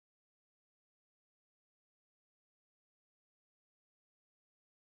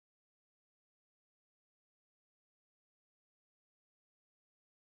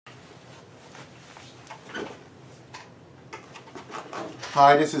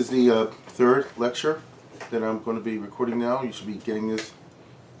Hi, this is the third lecture that I'm going to be recording now. You should be getting this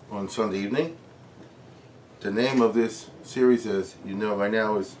on Sunday evening. The name of this series, as you know by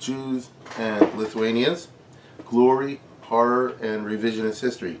now, is Jews and Lithuanians, Glory, Horror, and Revisionist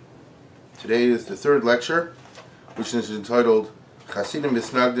History. Today is the third lecture, which is entitled Hasidim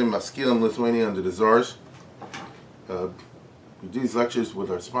Misnagdim Maskilim Lithuania under the Czars. We do these lectures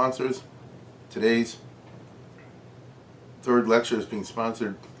with our sponsors. Today's third lecture is being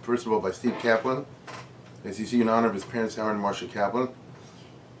sponsored, first of all, by Steve Kaplon, as you see, in honor of his parents, Howard and Marsha Kaplon.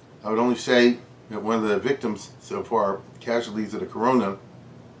 I would only say that one of the victims so far, casualties of the Corona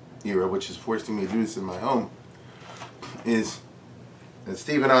era, which is forcing me to do this in my home, is that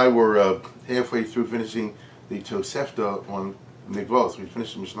Steve and I were halfway through finishing the Tosefta on Mikvos. We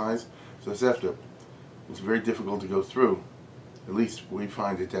finished the Mishnah's Tosefta. It's very difficult to go through, at least we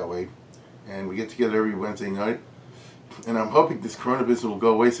find it that way. And we get together every Wednesday night. And I'm hoping this Corona business will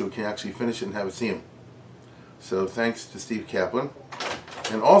go away so we can actually finish it and have it see him. So thanks to Steve Kaplon.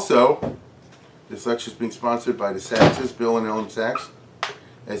 And also, this lecture is being sponsored by the Saxes, Bill and Ellen Sachs.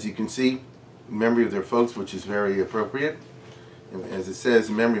 As you can see, in memory of their folks, which is very appropriate. And as it says,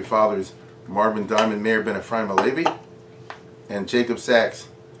 in memory of fathers Marvin Diamond, Meir ben Ephraim Halevi, and Jacob Sachs,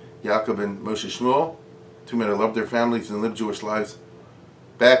 Yaacov and Moshe Shmuel, two men who loved their families and lived Jewish lives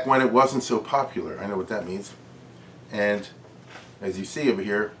back when it wasn't so popular. I know what that means. And as you see over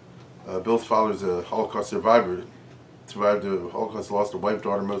here, Bill's father is a Holocaust survivor. Survived the Holocaust, lost a wife,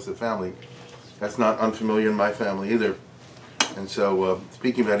 daughter, most of the family. That's not unfamiliar in my family either. And so,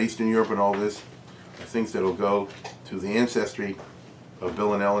 speaking about Eastern Europe and all this, are things that will go to the ancestry of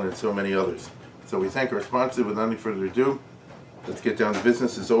Bill and Ellen and so many others. So we thank our sponsor. Without any further ado, let's get down to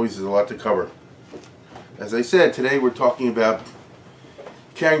business. As always, there's a lot to cover. As I said, today we're talking about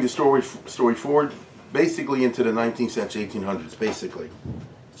carrying the story forward, basically into the 19th century, 1800s, basically.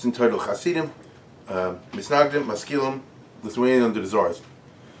 It's entitled Hasidim, Misnagdim, Maskilim, Lithuania under the Czars.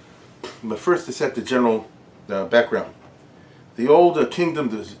 But first, to set the general background. The old kingdom,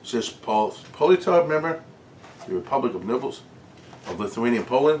 the Rzeczpospolita, remember? The Republic of Nobles of Lithuania and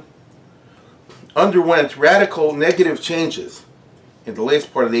Poland, underwent radical negative changes in the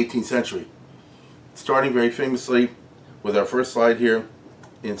last part of the 18th century, starting very famously with our first slide here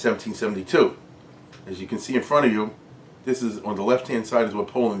in 1772. As you can see in front of you, this is on the left-hand side is what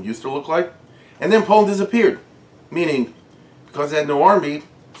Poland used to look like. And then Poland disappeared, meaning because it had no army,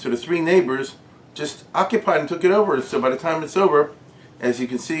 so the three neighbors just occupied and took it over. So by the time it's over, as you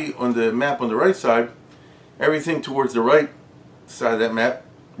can see on the map on the right side, everything towards the right side of that map,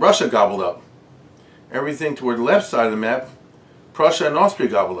 Russia gobbled up. Everything toward the left side of the map, Prussia and Austria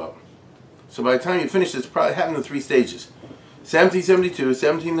gobbled up. So by the time you finish this, probably happened in 3 stages. 1772,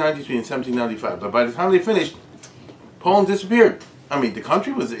 1793, and 1795. But by the time they finished, Poland disappeared. I mean, the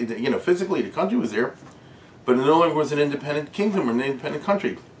country was, physically the country was there, but it no longer was an independent kingdom or an independent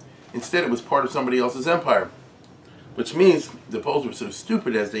country. Instead, it was part of somebody else's empire. Which means the Poles were so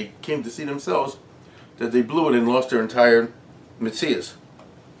stupid as they came to see themselves that they blew it and lost their entire Metzias.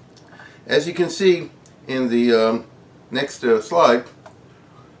 As you can see in the next slide,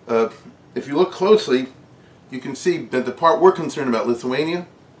 if you look closely, you can see that the part we're concerned about, Lithuania,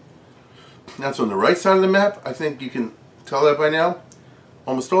 that's on the right side of the map. I think you can tell that by now.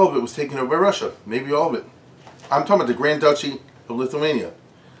 Almost all of it was taken over by Russia, maybe all of it. I'm talking about the Grand Duchy of Lithuania.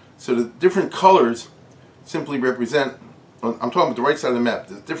 So the different colors simply represent, I'm talking about the right side of the map,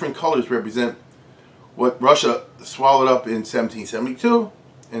 the different colors represent what Russia swallowed up in 1772,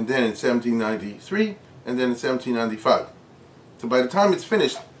 and then in 1793, and then in 1795. So by the time it's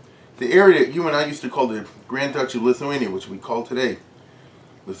finished, the area that you and I used to call the Grand Duchy of Lithuania, which we call today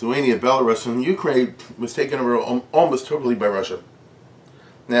Lithuania, Belarus, and Ukraine, was taken over almost totally by Russia.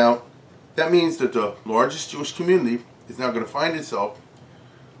 Now, that means that the largest Jewish community is now going to find itself,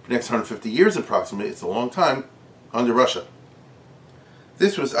 for the next 150 years approximately, it's a long time, under Russia.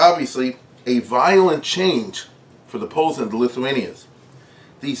 This was obviously a violent change for the Poles and the Lithuanians.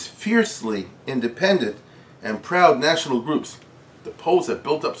 These fiercely independent and proud national groups, the Poles have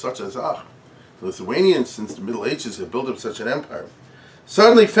built up such a Zach, the Lithuanians since the Middle Ages have built up such an empire,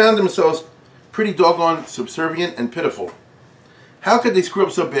 suddenly found themselves pretty doggone subservient and pitiful. How could they screw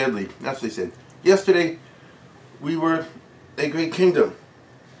up so badly? That's what they said. Yesterday, we were a great kingdom.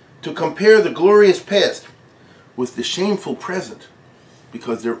 To compare the glorious past with the shameful present,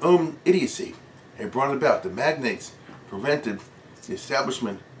 because their own idiocy had brought about. The magnates prevented the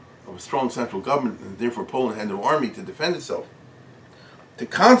establishment of a strong central government, and therefore Poland had no army to defend itself. To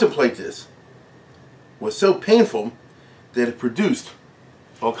contemplate this was so painful that it produced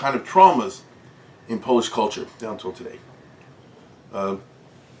all kind of traumas in Polish culture down till today.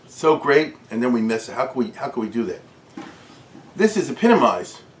 So great, and then we miss it. How can we do that? This is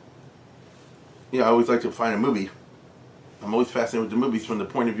epitomized. You know, I always like to find a movie. I'm always fascinated with the movies from the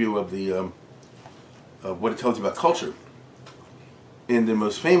point of view of the of what it tells you about culture. In the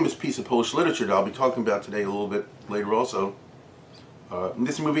most famous piece of Polish literature that I'll be talking about today a little bit later also, in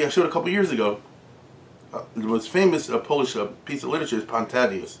this movie I showed a couple years ago, the most famous Polish piece of literature is Pan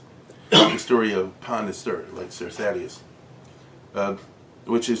Tadeusz, the story of Pan the Stir, like Sir Thaddeus,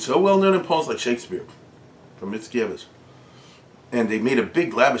 which is so well known in Poland, like Shakespeare, from Mickiewicz. And they made a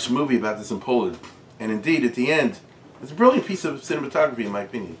big lavish movie about this in Poland. And indeed, at the end, it's a brilliant piece of cinematography in my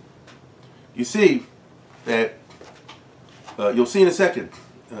opinion. You see that, you'll see in a second,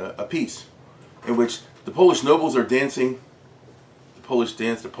 a piece in which the Polish nobles are dancing, the Polish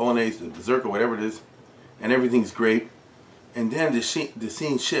dance, the Polonaise, the Berserker, whatever it is, and everything's great. And then the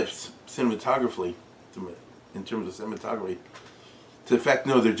scene shifts cinematographically, in terms of cinematography, to the fact,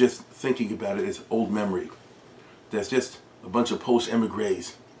 no, they're just thinking about it as old memory. There's just a bunch of Polish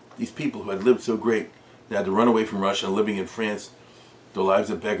emigres, these people who had lived so great, they had to run away from Russia, living in France, their lives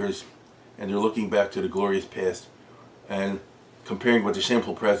of beggars, and they're looking back to the glorious past and comparing what the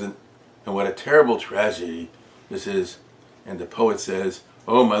shameful present and what a terrible tragedy this is. And the poet says,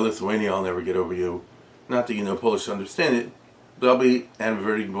 "Oh, my Lithuania, I'll never get over you." Not that you know Polish to understand it, but I'll be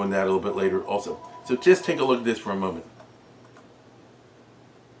adverting on that a little bit later also. So just take a look at this for a moment.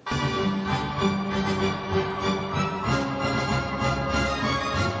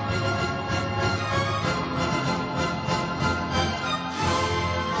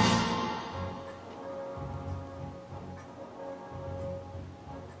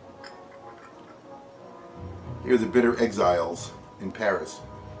 Here are the bitter exiles in Paris.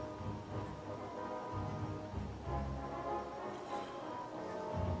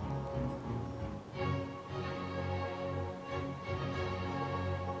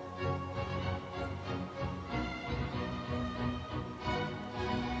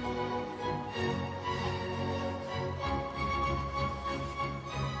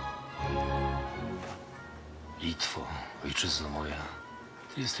 Litwo, ojczyzno moja,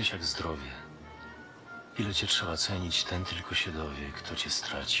 ty jesteś jak zdrowie. Ile cię trzeba cenić, ten tylko się dowie, kto cię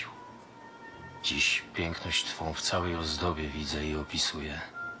stracił. Dziś piękność twą w całej ozdobie widzę i opisuję.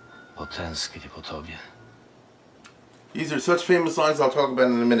 Potęsknię po tobie. These are such famous lines I'll talk about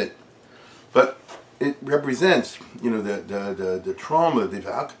in a minute. But it represents, you know, the trauma.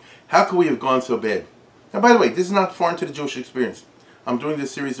 How could we have gone so bad? Now, by the way, this is not foreign to the Jewish experience. I'm doing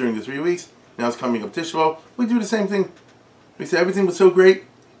this series during the 3 weeks. Now it's coming up Tisha B'Av. We do the same thing. We say everything was so great,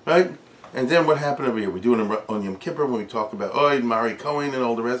 right? And then what happened over here? We do it on Yom Kippur when we talk about Oid, Mari Cohen, and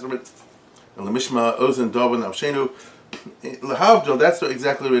all the rest of it. And Lemishma, Ozen, Dova, Navshenu. Lahavdil, that's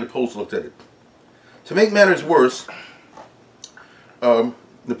exactly the way the Poles looked at it. To make matters worse,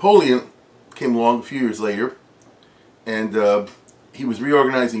 Napoleon came along a few years later, and he was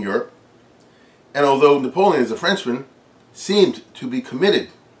reorganizing Europe. And although Napoleon, as a Frenchman, seemed to be committed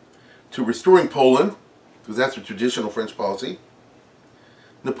to restoring Poland, because that's a traditional French policy,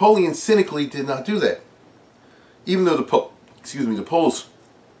 Napoleon cynically did not do that. Even though the Poles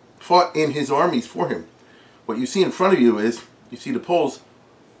fought in his armies for him. What you see in front of you is, you see the Poles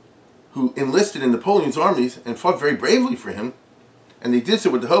who enlisted in Napoleon's armies and fought very bravely for him, and they did so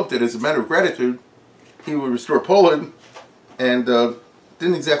with the hope that as a matter of gratitude, he would restore Poland, and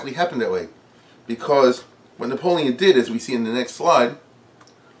didn't exactly happen that way. Because what Napoleon did, as we see in the next slide,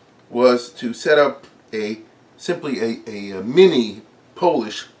 was to set up simply a mini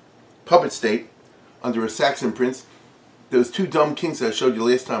Polish puppet state under a Saxon prince. Those two dumb kings that I showed you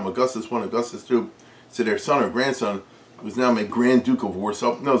last time, Augustus I, Augustus II, so their son or grandson was now made Grand Duke of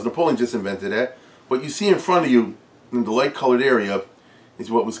Warsaw. No, Napoleon just invented that. What you see in front of you in the light colored area is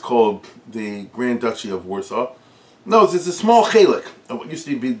what was called the Grand Duchy of Warsaw. No, it's a small chalik of what used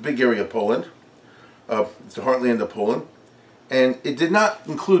to be the big area of Poland. It's the heartland of Poland. And it did not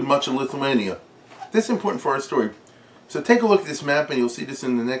include much of Lithuania. This is important for our story. So take a look at this map, and you'll see this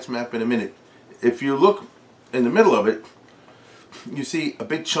in the next map in a minute. If you look in the middle of it, you see a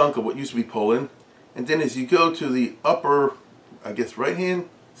big chunk of what used to be Poland. And then as you go to the upper, I guess, right-hand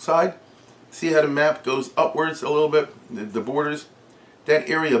side, see how the map goes upwards a little bit, the borders? That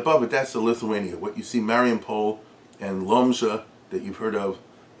area above it, that's the Lithuania. What you see, Mariupol and Lomza, that you've heard of,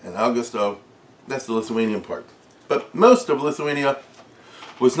 and Augustov, that's the Lithuanian part. But most of Lithuania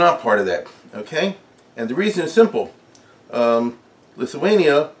was not part of that, okay? And the reason is simple.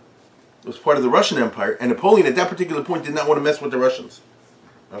 Lithuania was part of the Russian Empire, and Napoleon at that particular point did not want to mess with the Russians,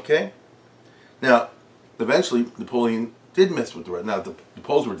 okay? Now, eventually, Napoleon did mess with the Russians. Now, the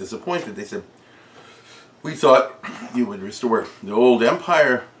Poles were disappointed. They said, We thought you would restore the old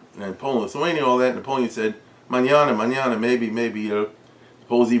empire and Poland, Lithuania, all that. Napoleon said, "Mañana, mañana, maybe, maybe." The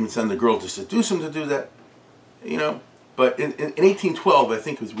Poles even send the girl to seduce him to do that. But in 1812, I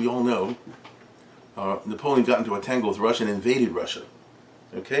think, as we all know, Napoleon got into a tangle with Russia and invaded Russia.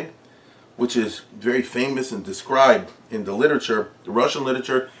 Okay, which is very famous and described in the literature, the Russian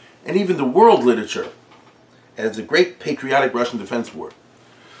literature, and even the world literature, as the Great Patriotic Russian Defense War.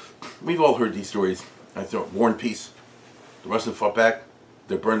 We've all heard these stories. I thought War and Peace. The Russians fought back.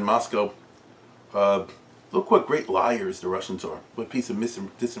 They burned Moscow. Look what great liars the Russians are. What piece of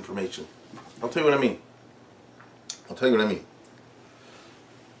disinformation. I'll tell you what I mean. I'll tell you what I mean.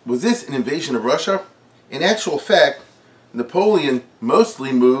 Was this an invasion of Russia? In actual fact, Napoleon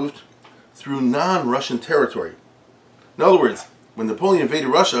mostly moved through non-Russian territory. In other words, when Napoleon invaded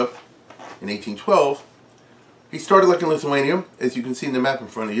Russia in 1812, he started like in Lithuania, as you can see in the map in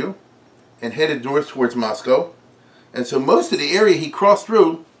front of you, and headed north towards Moscow. And so most of the area he crossed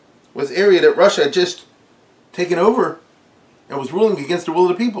through was area that Russia had just taken over and was ruling against the will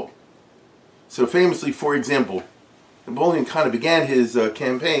of the people. So famously, for example, Napoleon kind of began his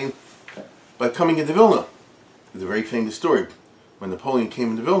campaign by coming into Vilna. It's a very famous story. When Napoleon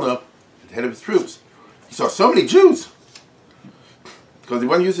came into Vilna, at the head of his troops, he saw so many Jews because he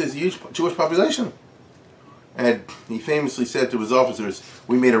wanted to use his huge Jewish population. And he famously said to his officers,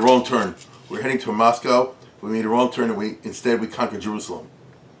 "We made a wrong turn. We're heading to Moscow. We made a wrong turn, and instead we conquered Jerusalem."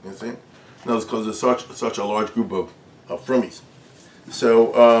 You understand? No, it's because there's such a large group of Frummies.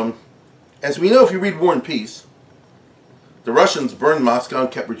 So, as we know, if you read War and Peace, the Russians burned Moscow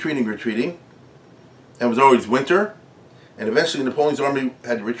and kept retreating, and it was always winter, and eventually Napoleon's army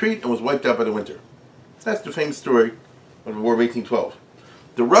had to retreat and was wiped out by the winter. That's the famous story of the War of 1812.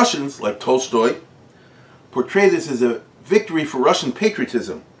 The Russians, like Tolstoy, portrayed this as a victory for Russian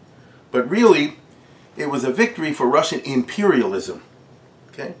patriotism, but really it was a victory for Russian imperialism.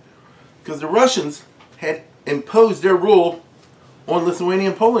 Okay? Because the Russians had imposed their rule on Lithuania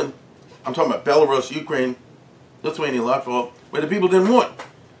and Poland. I'm talking about Belarus, Ukraine, Lithuania, Latvia, where the people didn't want.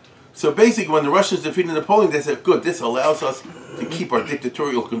 So basically, when the Russians defeated Napoleon, they said, "Good, this allows us to keep our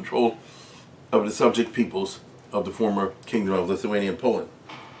dictatorial control of the subject peoples of the former kingdom of Lithuania and Poland."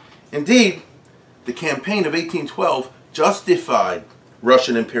 Indeed, the campaign of 1812 justified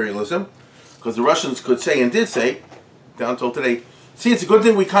Russian imperialism, because the Russians could say, and did say, down until today, "See, it's a good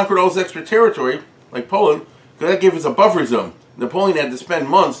thing we conquered all this extra territory, like Poland, because that gave us a buffer zone." Napoleon had to spend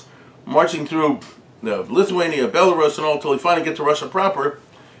months marching through Lithuania, Belarus, and all, until he finally got to Russia proper.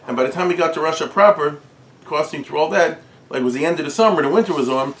 And by the time he got to Russia proper, crossing through all that, like it was the end of the summer, the winter was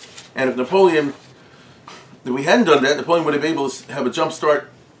on, and if we hadn't done that, Napoleon would have been able to have a jump start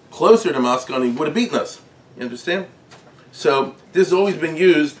closer to Moscow, and he would have beaten us. You understand? So this has always been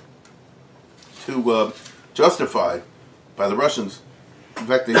used to justify by the Russians. In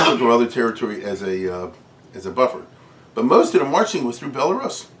fact, they took other territory as a buffer. But most of the marching was through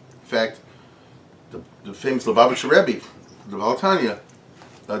Belarus. In fact, the famous Lubavitcher Rebbe, the Lithuania,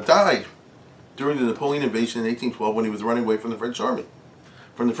 died during the Napoleon invasion in 1812 when he was running away from the French army.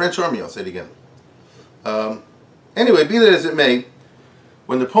 From the French army, I'll say it again. Anyway, be that as it may,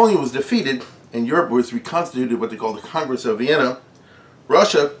 when Napoleon was defeated and Europe was reconstituted, what they call the Congress of Vienna,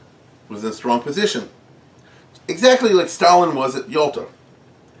 Russia was in a strong position. Exactly like Stalin was at Yalta.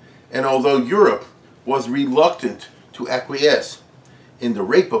 And although Europe was reluctant to acquiesce in the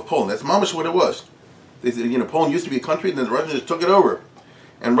rape of Poland, that's mamish what it was. They said, Poland used to be a country, and then the Russians just took it over.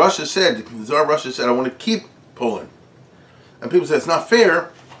 And Russia said, the Tsar Russia said, "I want to keep Poland." And people said, "It's not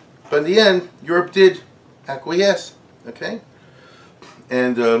fair." But in the end, Europe did acquiesce. Okay?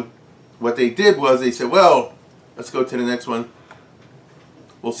 And what they did was they said, "Well, let's go to the next one.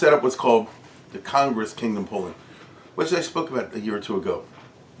 We'll set up what's called the Congress Kingdom Poland," which I spoke about a year or two ago.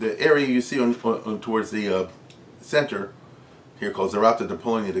 The area you see on towards the center here, called Zarata de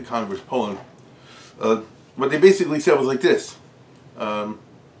Polonia, the Congress Poland. What they basically said was like this: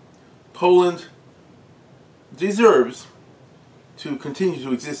 Poland deserves to continue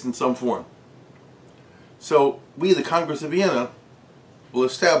to exist in some form. So we, the Congress of Vienna, will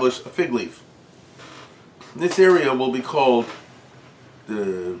establish a fig leaf. This area will be called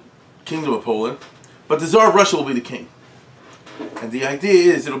the Kingdom of Poland, but the Tsar of Russia will be the king. And the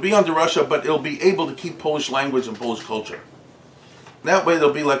idea is it'll be under Russia, but it'll be able to keep Polish language and Polish culture. That way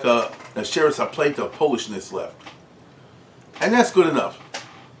there'll be like a sheres hapleta of Polishness left. And that's good enough.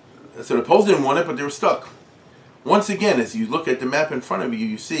 So the Poles didn't want it, but they were stuck. Once again, as you look at the map in front of you,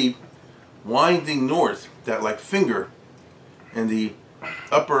 you see winding north, that like finger in the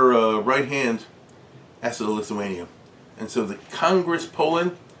upper right hand, that's Lithuania. And so the Congress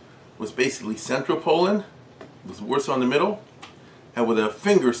Poland was basically Central Poland, with Warsaw in the middle, and with a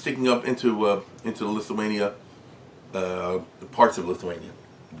finger sticking up into the Lithuania, parts of Lithuania,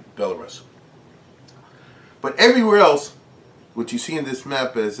 Belarus. But everywhere else, what you see in this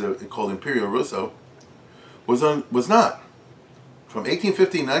map as called Imperial Russo, was not. From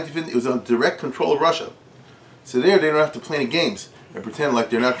 1850 to 1950, it was under direct control of Russia. So there, they don't have to play any games and pretend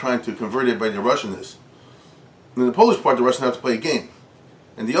like they're not trying to convert everybody to Russianness. In the Polish part, the Russians have to play a game.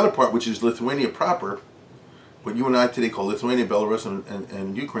 And the other part, which is Lithuania proper, what you and I today call Lithuania, Belarus,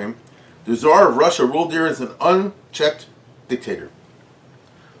 and Ukraine, the Tsar of Russia ruled there as an unchecked dictator.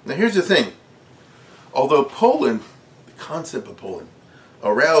 Now here's the thing. Although Poland, the concept of Poland,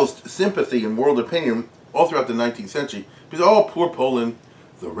 aroused sympathy and world opinion all throughout the 19th century, because, oh, poor Poland,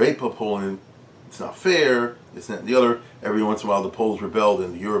 the rape of Poland, it's not fair, it's not the other. Every once in a while the Poles rebelled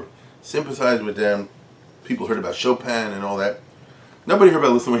and Europe sympathized with them. People heard about Chopin and all that. Nobody heard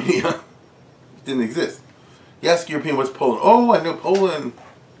about Lithuania. It didn't exist. You ask a European, what's Poland? Oh, I know Poland.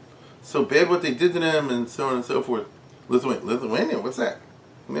 So bad what they did to them, and so on and so forth. Lithuania, what's that?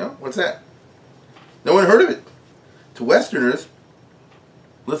 You know, what's that? No one heard of it. To Westerners,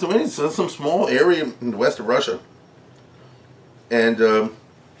 Lithuania is some small area in the west of Russia. And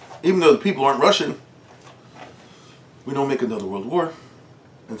even though the people aren't Russian, we don't make another world war.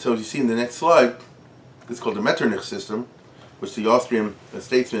 And so as you see in the next slide, this is called the Metternich system, which the Austrian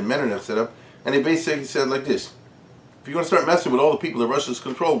statesman Metternich set up. And he basically said like this: if you're going to start messing with all the people that Russia's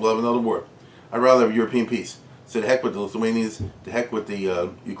controlled, we'll have another war. I'd rather have European peace. So the heck with the Lithuanians, the heck with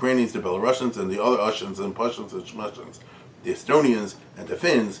the Ukrainians, the Belarusians, and the other Ussians and Prussians and Shmushans, the Estonians and the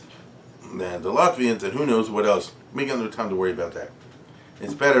Finns, and the Latvians, and who knows what else. We got no time to worry about that.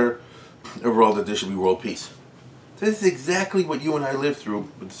 It's better overall that there should be world peace. So this is exactly what you and I lived through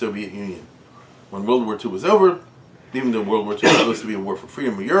with the Soviet Union. When World War II was over, even though World War II was supposed to be a war for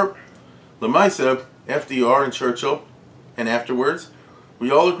freedom of Europe, Lamaisa, FDR, and Churchill, and afterwards,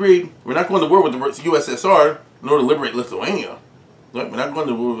 we all agreed we're not going to war with the USSR in order to liberate Lithuania. We're not going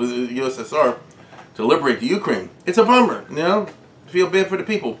to war with the USSR to liberate the Ukraine. It's a bummer, you know? I feel bad for the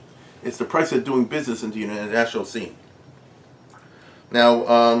people. It's the price of doing business in the international scene.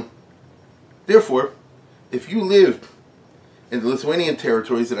 Now, therefore, if you lived in the Lithuanian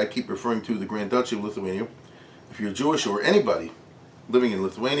territories that I keep referring to, the Grand Duchy of Lithuania, if you're Jewish or anybody living in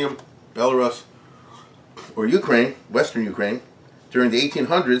Lithuania, Belarus, or Ukraine, Western Ukraine, during the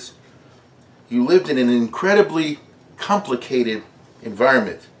 1800s, you lived in an incredibly complicated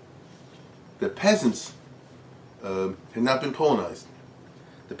environment. The peasants had not been Polonized.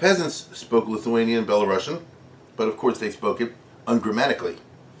 The peasants spoke Lithuanian and Belarusian, but of course they spoke it ungrammatically.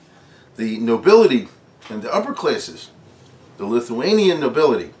 The nobility and the upper classes, the Lithuanian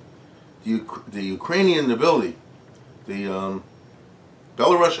nobility, the Ukrainian nobility, the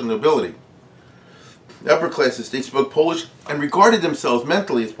Belarusian nobility, the upper classes, they spoke Polish and regarded themselves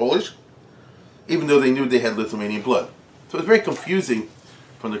mentally as Polish, even though they knew they had Lithuanian blood. So it's very confusing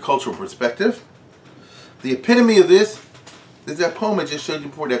from the cultural perspective. The epitome of this is that poem I just showed you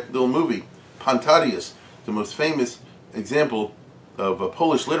before, that little movie, Pantadius, the most famous example of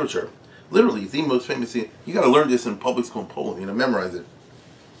Polish literature. Literally, the most famous thing. You got to learn this in public school in Poland, you know, memorize it.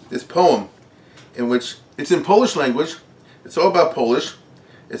 This poem, in which it's in Polish language, it's all about Polish.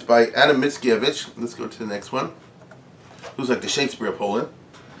 It's by Adam Mickiewicz. Let's go to the next one. Who's like the Shakespeare of Poland.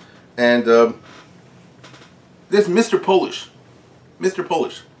 And there's Mr. Polish. Mr.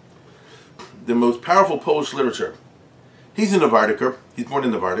 Polish. The most powerful Polish literature. He's a Novardiker. He's born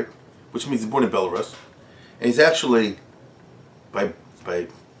in Novardik, which means he's born in Belarus. And he's actually, by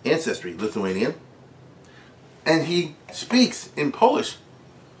ancestry, Lithuanian. And he speaks in Polish,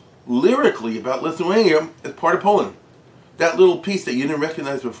 lyrically, about Lithuania as part of Poland. That little piece that you didn't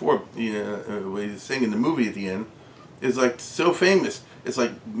recognize before, you know, he sang in the movie at the end, is like so famous. It's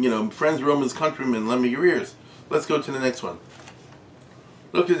like, you know, friends, Romans, countrymen, lend me your ears. Let's go to the next one.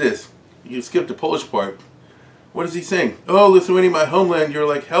 Look at this. You skip the Polish part. What is he saying? Oh, Lithuania, my homeland, you're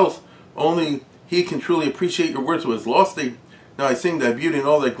like health. Only he can truly appreciate your words who has lost thee. Now I sing thy beauty and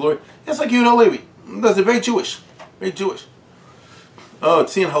all thy glory. It's like you know, Levi. That's very Jewish. Very Jewish. Oh,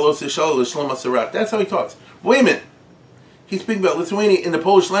 it's seeing halos Shlomo Sarat. That's how he talks. Wait a minute. He's speaking about Lithuania in the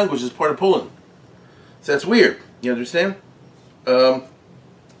Polish language as part of Poland. So that's weird. You understand?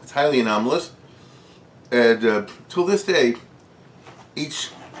 It's highly anomalous. And till this day, each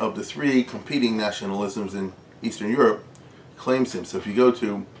of the three competing nationalisms in Eastern Europe claims him. So if you go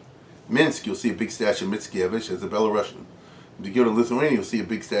to Minsk, you'll see a big statue of Mickiewicz as a Belarusian. If you go to Lithuania, you'll see a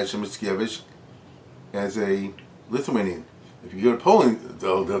big statue of Mickiewicz as a Lithuanian. If you go to Poland,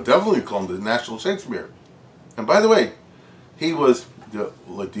 they'll definitely call him the national Shakespeare. And by the way, he was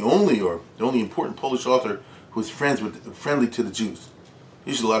the only important Polish author who was friendly to the Jews.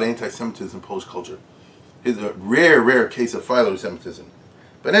 Usually a lot of anti-Semitism in Polish culture. It's a rare case of philo-Semitism.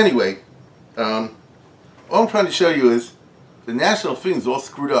 But anyway, all I'm trying to show you is the national feelings all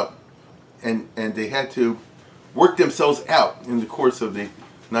screwed up, and they had to work themselves out in the course of the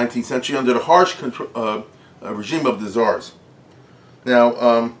 19th century under the harsh regime of the Czars.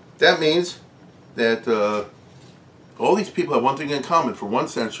 Now, that means that all these people have one thing in common. For one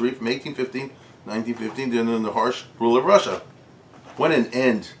century, from 1815, 1915, they're under the harsh rule of Russia. What an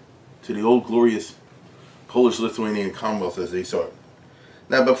end to the old glorious Polish-Lithuanian Commonwealth as they saw it.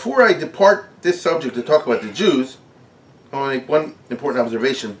 Now, before I depart this subject to talk about the Jews, I want to make one important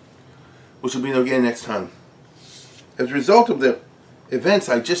observation, which will be again next time. As a result of the events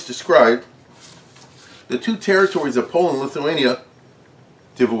I just described, the two territories of Poland and Lithuania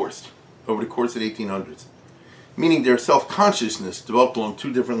divorced over the course of the 1800s, meaning their self-consciousness developed along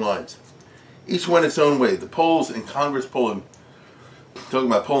two different lines. Each went its own way. The Poles in Congress Poland, talking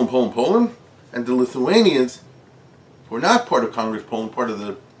about Poland, and the Lithuanians, who were not part of Congress Poland, part of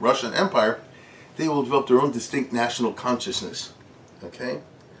the Russian Empire, they will develop their own distinct national consciousness. Okay?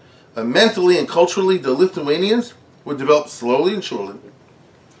 Mentally and culturally, the Lithuanians would develop slowly and surely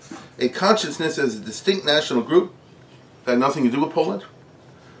a consciousness as a distinct national group that had nothing to do with Poland,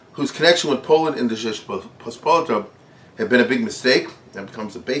 whose connection with Poland in the Rzeczpospolita had been a big mistake. That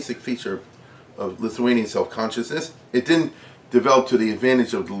becomes a basic feature of Lithuanian self-consciousness. It didn't develop to the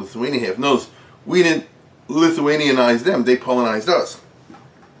advantage of the Lithuanian half. Notice, we didn't Lithuanianize them, they Polonized us.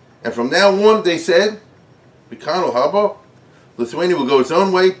 And from now on, they said, Lithuania will go its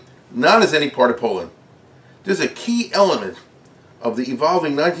own way, not as any part of Poland. This is a key element of the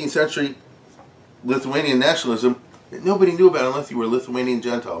evolving 19th century Lithuanian nationalism that nobody knew about unless you were a Lithuanian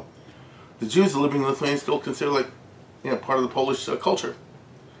Gentile. The Jews living in Lithuania still considered like part of the Polish culture.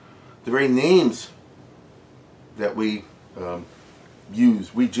 The very names that we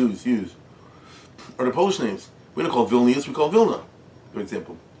Jews use, are the Polish names. We don't call Vilnius, we call Vilna, for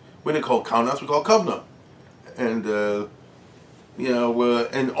example. We don't call Kaunas, we call Kovna. And,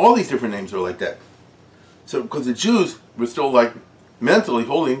 and all these different names are like that. So, because the Jews were still mentally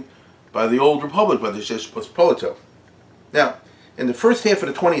holding by the old republic, by the Rzeczpospolita. Now, in the first half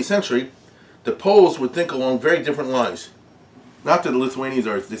of the 20th century, the Poles would think along very different lines. Not that the Lithuanians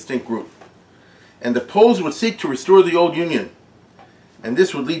are a distinct group. And the Poles would seek to restore the old union. And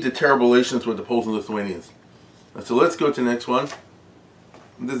this would lead to terrible relations with the Poles and Lithuanians. So let's go to the next one.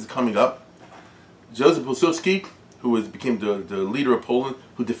 This is coming up. Joseph Pilsudski, who became the leader of Poland,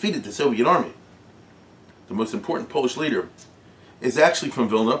 who defeated the Soviet army, the most important Polish leader, is actually from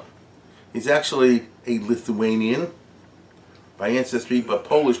Vilna. He's actually a Lithuanian by ancestry, but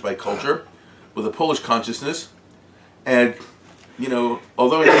Polish by culture, with a Polish consciousness. And,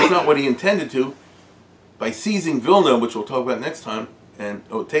 although it's not what he intended to, by seizing Vilna, which we'll talk about next time, and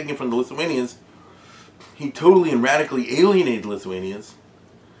taking it from the Lithuanians, he totally and radically alienated Lithuanians,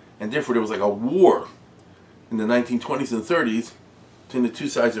 and therefore there was a war in the 1920s and 30s between the two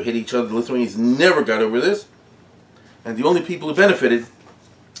sides who hit each other. The Lithuanians never got over this, and the only people who benefited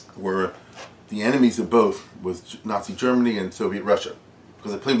were the enemies of both, was Nazi Germany and Soviet Russia,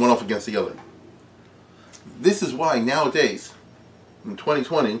 because they played one off against the other. This is why nowadays, in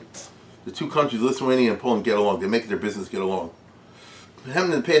 2020, the two countries, Lithuania and Poland, get along. They make their business get along. What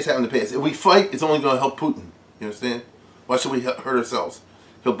happened in the past, happened in the past. If we fight, it's only going to help Putin. You understand? Why should we hurt ourselves?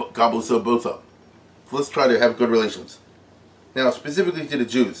 He'll gobble us both up. So let's try to have good relations. Now, specifically to the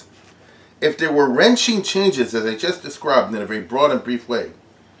Jews. If there were wrenching changes, as I just described in a very broad and brief way,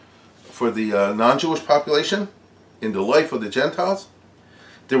 for the non-Jewish population, in the life of the Gentiles,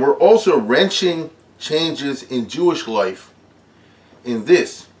 there were also wrenching changes in Jewish life in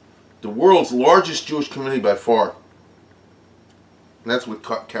this, the world's largest Jewish community by far. And that's what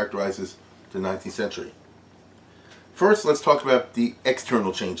characterizes the 19th century. First, let's talk about the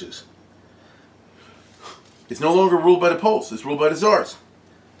external changes. It's no longer ruled by the Poles, it's ruled by the Czars.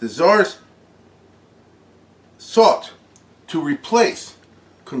 The Czars sought to replace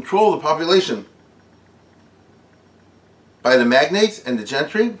control of the population by the magnates and the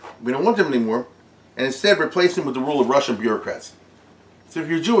gentry. We don't want them anymore, and instead replace them with the rule of Russian bureaucrats. So if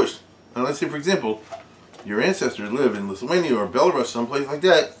you're Jewish, and let's say, for example, your ancestors live in Lithuania or Belarus, someplace like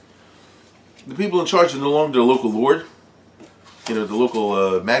that, the people in charge are no longer the local lord, the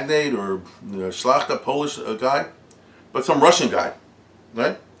local magnate or Szlachta, Polish guy, but some Russian guy,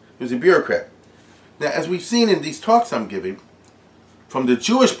 right? Who's a bureaucrat. Now, as we've seen in these talks I'm giving, from the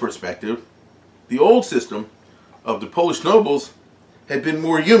Jewish perspective, the old system of the Polish nobles had been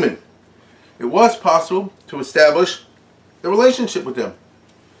more human. It was possible to establish the relationship with them.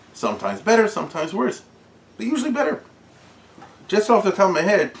 Sometimes better, sometimes worse, but usually better. Just off the top of my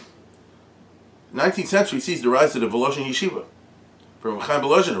head, the 19th century sees the rise of the Volozhin Yeshiva from Chaim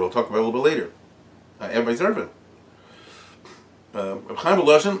Volozhin, we'll talk about a little bit later. Everybody's heard of him. Chaim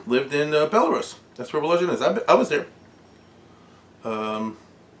Volozhin lived in Belarus. That's where Volozhin is. I was there. The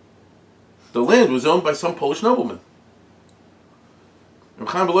land was owned by some Polish nobleman.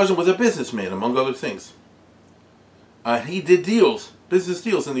 Chaim Volozhin was a businessman, among other things. He did deals, business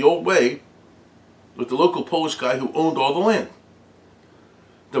deals, in the old way with the local Polish guy who owned all the land.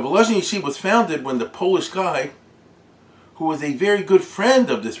 The Volozhin Yeshiva was founded when the Polish guy, who was a very good friend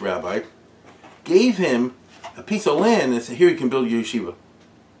of this rabbi, gave him a piece of land and said, here you can build your yeshiva.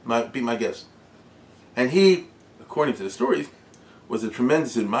 Be my guest. And he, according to the stories, was a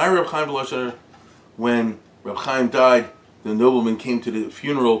tremendous admirer of Chaim Volozhin. When Reb Chaim died, the nobleman came to the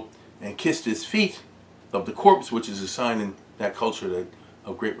funeral and kissed his feet of the corpse, which is a sign in that culture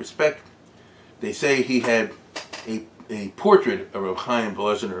of great respect. They say he had a portrait of Reb Chaim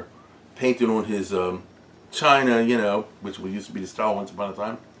Volozhin painted on his china, which used to be the style once upon a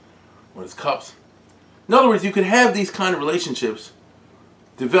time, on his cups. In other words, you could have these kind of relationships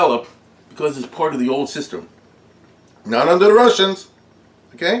develop because it's part of the old system. Not under the Russians,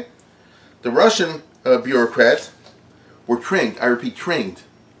 okay? The Russian bureaucrats were trained, I repeat, trained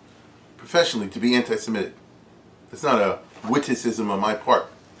professionally to be anti-Semitic. It's not a witticism on my part.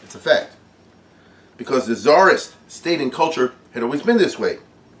 It's a fact. Because the Tsarist state and culture had always been this way.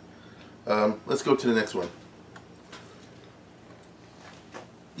 Let's go to the next one.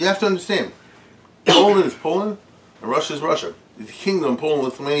 You have to understand, Poland is Poland and Russia is Russia. The kingdom, Poland,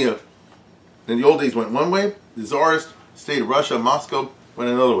 Lithuania, in the old days went one way. The Tsarist state of Russia, Moscow, went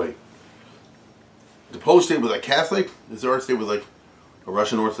another way. The Polish state was like Catholic. The Tsarist state was like a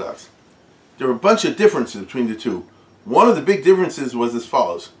Russian Orthodox. There were a bunch of differences between the two. One of the big differences was as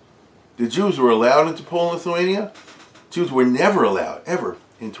follows. The Jews were allowed into Poland, Lithuania. Jews were never allowed, ever,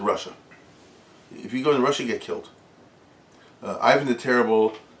 into Russia. If you go into Russia, you get killed. Ivan the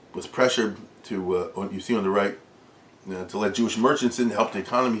Terrible was pressured to, you see on the right, to let Jewish merchants in to help the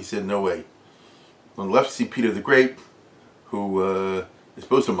economy. He said, no way. On the left, you see Peter the Great, who is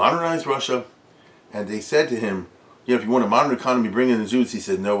supposed to modernize Russia. And they said to him, if you want a modern economy, bring in the Jews. He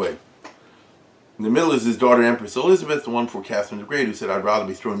said, no way. In the middle is his daughter, Empress Elizabeth, the one for Catherine the Great, who said, I'd rather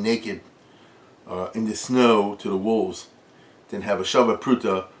be thrown naked in the snow to the wolves than have a shava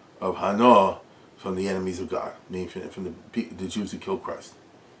pruta of Hana from the enemies of God, meaning from the Jews who killed Christ.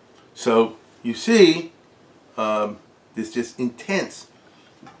 So you see this just intense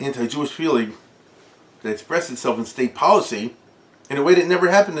anti-Jewish feeling that expressed itself in state policy in a way that never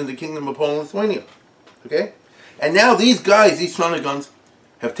happened in the Kingdom of Poland and Lithuania. Okay? And now these guys, these son of guns,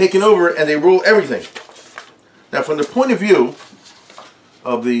 have taken over and they rule everything. Now from the point of view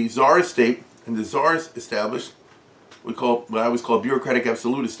of the Tsar state, and the Tsars established what I always call bureaucratic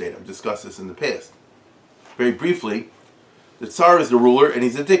absolutist state. I've discussed this in the past. Very briefly, the Tsar is the ruler and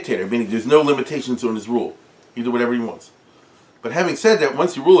he's a dictator, meaning there's no limitations on his rule. He do whatever he wants. But having said that,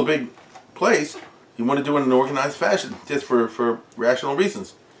 once you rule a big place, you want to do it in an organized fashion, just for rational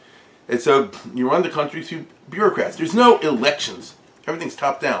reasons. And so you run the country through bureaucrats. There's no elections. Everything's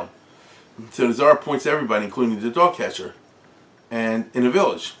top down. So the Tsar appoints everybody, including the dog catcher, and in a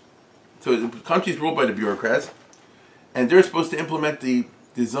village. So the country's ruled by the bureaucrats, and they're supposed to implement the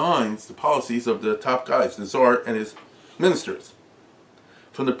designs, the policies of the top guys, the Tsar and his ministers.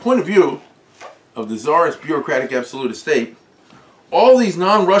 From the point of view of the Tsarist bureaucratic absolute state, all these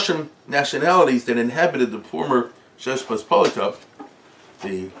non-Russian nationalities that inhabited the former Rzeczpospolita,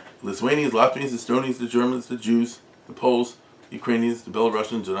 the Lithuanians, Latvians, the Estonians, the Germans, the Jews, the Poles, the Ukrainians, the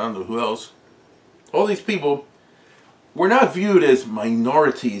Belarusians, I don't know who else, all these people were not viewed as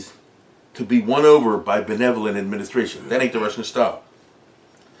minorities to be won over by benevolent administration. That ain't the Russian style.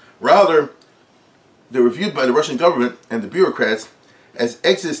 Rather, they were viewed by the Russian government and the bureaucrats as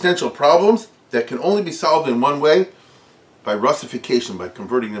existential problems that can only be solved in one way, by Russification, by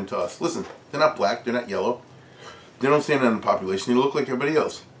converting them to us. Listen, they're not black, they're not yellow, they don't stand out in the population, they look like everybody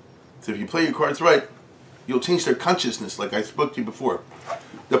else. So if you play your cards right, you'll change their consciousness, like I spoke to you before.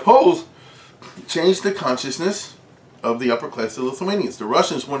 The Poles changed the consciousness of the upper class of Lithuanians. The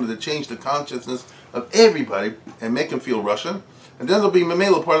Russians wanted to change the consciousness of everybody and make them feel Russian, and then they'll be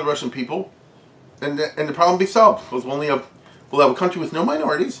Mamela, part of the Russian people, and the problem will be solved. Because we'll have a country with no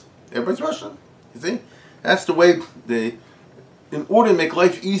minorities. Everybody's Russian. You see? That's the way in order to make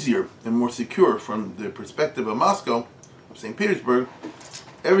life easier and more secure from the perspective of Moscow, of St. Petersburg,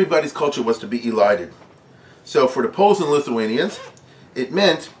 everybody's culture was to be elided. So for the Poles and Lithuanians, it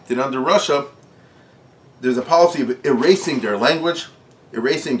meant that under Russia, there's a policy of erasing their language,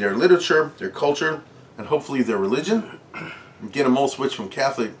 erasing their literature, their culture, and hopefully their religion, and get them all switched from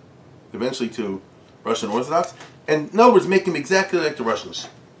Catholic eventually to Russian Orthodox, and in other words, make them exactly like the Russians.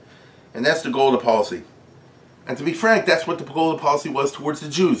 And that's the goal of the policy. And to be frank, that's what the goal of the policy was towards the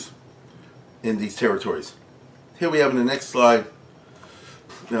Jews in these territories. Here we have in the next slide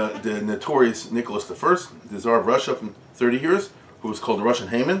the notorious Nicholas I, the Tsar of Russia for 30 years, who was called the Russian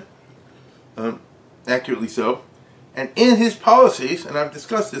Haman, accurately so. And in his policies, and I've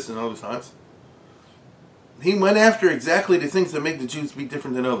discussed this in other times, he went after exactly the things that make the Jews be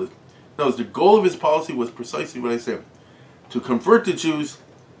different than others. No, the goal of his policy was precisely what I said, to convert the Jews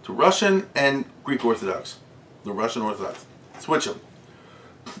to Russian and Greek Orthodox, the Russian Orthodox. Switch them.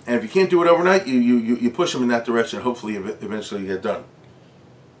 And if you can't do it overnight, you push them in that direction. Hopefully, eventually you get done.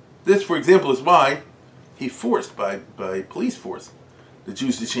 This, for example, is why he forced, by police force, the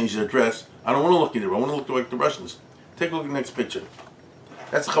Jews to change their dress. I don't want to look at it. I want to look like the Russians. Take a look at the next picture.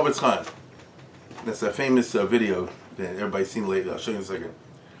 That's Chavetz Chaim. That's a famous video that everybody's seen lately. I'll show you in a second.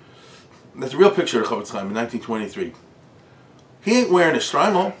 That's a real picture of Chavetz Chaim in 1923. He ain't wearing a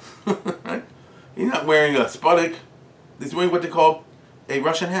shtreimel, right? He's not wearing a spudik. He's wearing what they call a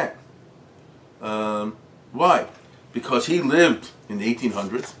Russian hat. Why? Because he lived in the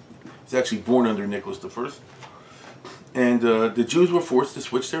 1800s. He's actually born under Nicholas I. And the Jews were forced to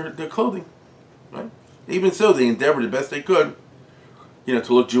switch their clothing, right? Even so, they endeavored the best they could,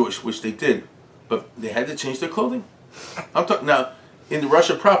 to look Jewish, which they did. But they had to change their clothing. I'm talking now in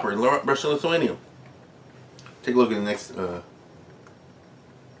Russia proper, in Russia and Lithuania. Take a look at the next.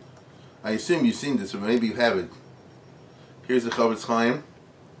 I assume you've seen this, or maybe you haven't. Here's the Chavetz Chaim,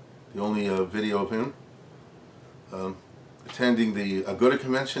 the only video of him attending the Aguda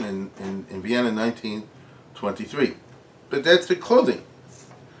Convention in Vienna in 1923. But that's the clothing.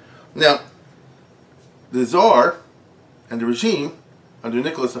 Now, the Tsar and the regime under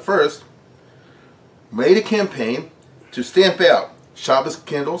Nicholas I made a campaign to stamp out Shabbos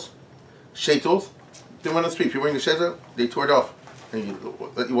candles, shaitels. They went on the street. If you're wearing a shaitel, they tore it off. And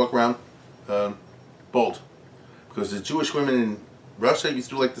you let you walk around bald. Because the Jewish women in Russia used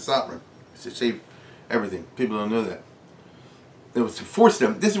to like the Satmar. Used to shave everything. People don't know that. It was to force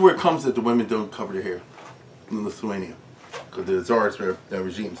them. This is where it comes that the women don't cover their hair in Lithuania. Because the Tsars were their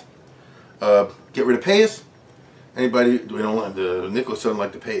regimes. Get rid of payas. Anybody, we don't want, the Nicholas doesn't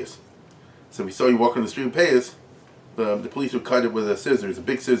like the payas. So if we saw you walking on the street with payas, the police would cut it with scissors, the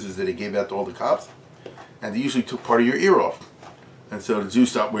big scissors that they gave out to all the cops. And they usually took part of your ear off. And so the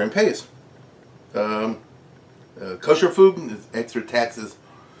Jews stopped wearing payas. Kosher food, extra taxes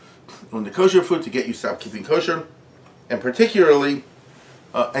on the kosher food to get you to stop keeping kosher. And particularly,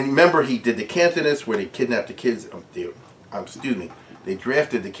 and remember he did the Cantonists where they kidnapped the kids, they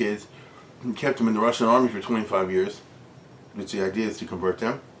drafted the kids and kept them in the Russian army for 25 years, which the idea is to convert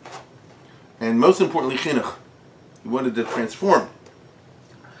them. And most importantly, chinuch. He wanted to transform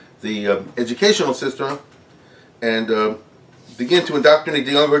the educational system and begin to indoctrinate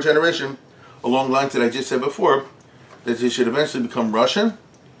the younger generation along lines that I just said before, that they should eventually become Russian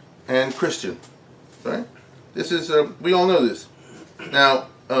and Christian. Right? This is, we all know this. Now,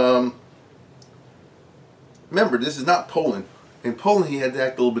 remember, this is not Poland. In Poland, he had to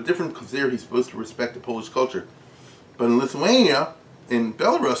act a little bit different because there he's supposed to respect the Polish culture. But in Lithuania, in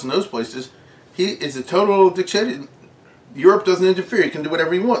Belarus, in those places, he is a total dictator. Europe doesn't interfere. He can do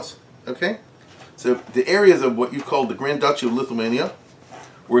whatever he wants. Okay? So the areas of what you call the Grand Duchy of Lithuania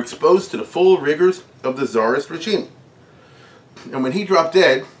were exposed to the full rigors of the Tsarist regime. And when he dropped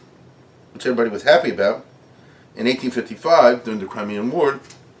dead, which everybody was happy about, in 1855, during the Crimean War,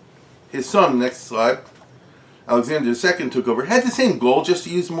 his son, next slide, Alexander II took over. Had the same goal, just to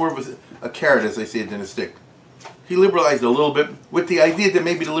use more of a carrot, as I say, than a stick. He liberalized a little bit with the idea that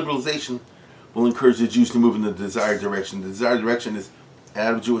maybe the liberalization will encourage the Jews to move in the desired direction. The desired direction is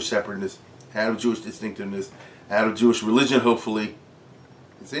out of Jewish separateness, out of Jewish distinctiveness, out of Jewish religion, hopefully.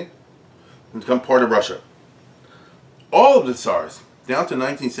 You see? And become part of Russia. All of the Tsars, down to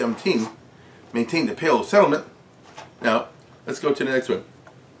 1917, maintained the Pale of Settlement. Now, let's go to the next one.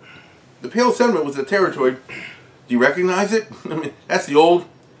 The Pale of Settlement was a territory. Do you recognize it? I mean, that's the old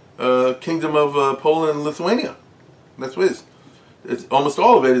kingdom of Poland and Lithuania. That's what it is. It's, almost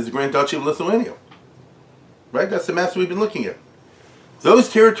all of it is the Grand Duchy of Lithuania. Right? That's the maps we've been looking at. Those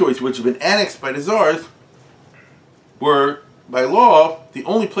territories which have been annexed by the Tsars were, by law, the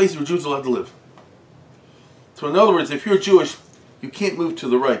only places where Jews are allowed to live. So in other words, if you're Jewish, you can't move to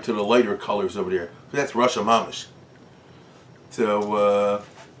the right, to the lighter colors over there. That's Russia Mamish. So,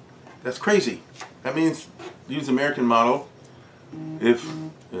 that's crazy. That means, use the American model, if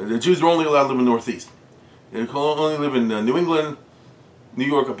the Jews are only allowed to live in the Northeast. They can only live in New England, New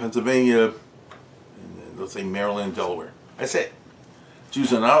York, or Pennsylvania, and let's say Maryland, Delaware. That's it.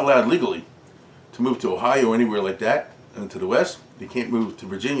 Jews are not allowed legally to move to Ohio or anywhere like that, and to the west. They can't move to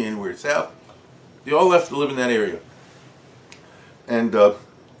Virginia, anywhere south. They all left to live in that area. And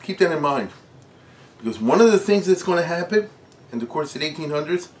keep that in mind. Because one of the things that's going to happen in the course of the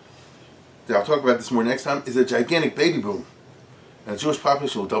 1800s, that I'll talk about this more next time, is a gigantic baby boom. And the Jewish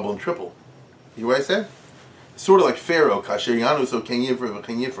population will double and triple. You hear what I said? It's sort of like Pharaoh, Kasher Yanu, so Ken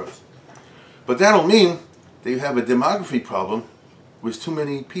Yifros. But that'll mean that you have a demography problem with too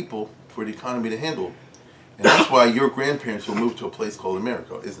many people for the economy to handle. And that's why your grandparents will move to a place called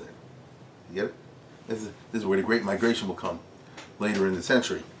America, isn't it? You get it? This is where the Great Migration will come later in the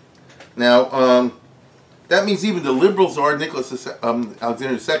century. Now, that means even the liberal Tsar Nicholas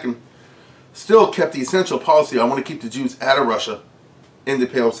Alexander II still kept the essential policy, I want to keep the Jews out of Russia in the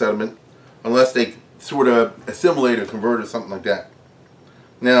Pale Settlement, unless they sort of assimilate or convert or something like that.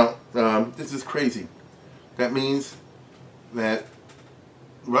 Now, this is crazy. That means that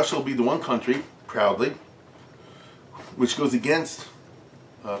Russia will be the one country, proudly, which goes against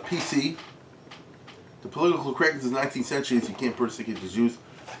PC. The political correctness of the 19th century is you can't persecute the Jews.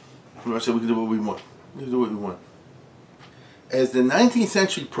 In Russia, we can do what we want. We can do what we want. As the 19th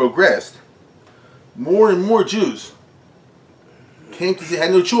century progressed, more and more Jews came to see, had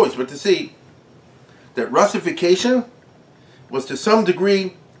no choice but to see that Russification was to some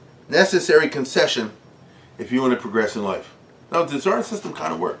degree necessary concession if you want to progress in life. Now, the Tsar system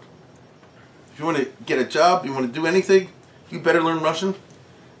kind of worked. If you want to get a job, you want to do anything, you better learn Russian,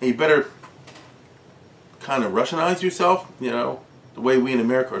 and you better kind of Russianize yourself, you know, the way we in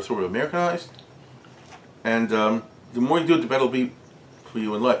America are sort of Americanized. And the more you do it, the better it'll be for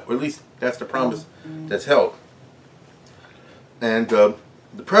you in life. Or at least that's the promise that's held. And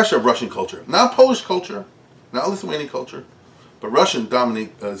the pressure of Russian culture, not Polish culture, not Lithuanian culture, but Russian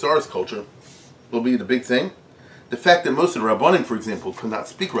dominant Tsar's culture will be the big thing. The fact that most of the Rabbanim, for example, could not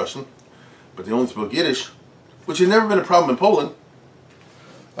speak Russian, but they only spoke Yiddish, which had never been a problem in Poland,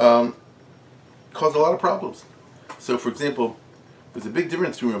 caused a lot of problems. So, for example, there's a big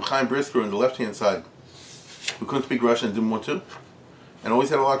difference between Reb Chaim Brisker on the left-hand side, who couldn't speak Russian and didn't want to, and always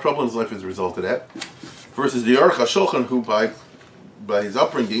had a lot of trouble in his life as a result of that, versus the Aruch HaShulchan, who by his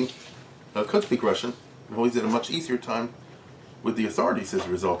upbringing could speak Russian, and always had a much easier time with the authorities as a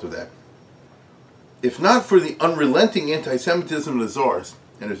result of that. If not for the unrelenting anti-Semitism of the Tsars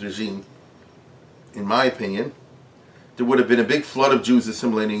and his regime, in my opinion, there would have been a big flood of Jews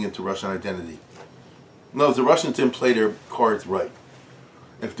assimilating into Russian identity. No, the Russians didn't play their cards right.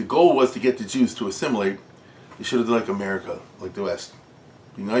 If the goal was to get the Jews to assimilate, they should have done like America, like the West.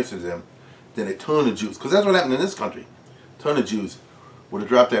 Be nicer to them than a ton of Jews. Because that's what happened in this country. A ton of Jews would have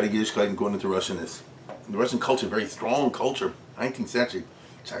dropped out of Yiddishkeit and gone into Russianness. The Russian culture, very strong culture, 19th century.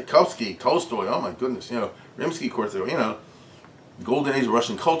 Tchaikovsky, Tolstoy, oh my goodness, you know, Rimsky, of course, you know, golden age of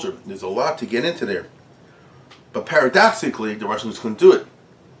Russian culture. There's a lot to get into there. But paradoxically, the Russians couldn't do it.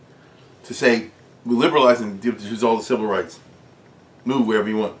 To say, we liberalize and give the Jews all the civil rights. Move wherever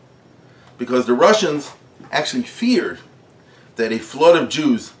you want. Because the Russians actually feared that a flood of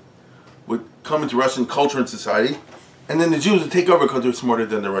Jews would come into Russian culture and society, and then the Jews would take over because they're smarter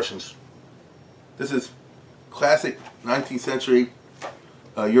than the Russians. This is classic 19th century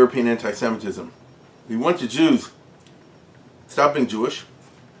European anti-Semitism. We want the Jews stop being Jewish.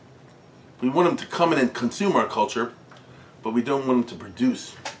 We want them to come in and consume our culture, but we don't want them to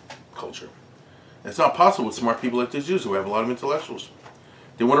produce culture. It's not possible with smart people like the Jews who have a lot of intellectuals.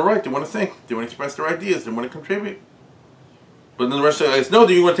 They want to write, they want to think, they want to express their ideas, they want to contribute. But then the Russians say, no,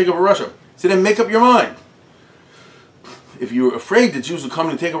 you want to take over Russia. So then make up your mind. If you're afraid that Jews will come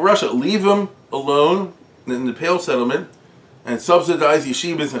and take over Russia, leave them alone in the Pale Settlement and subsidize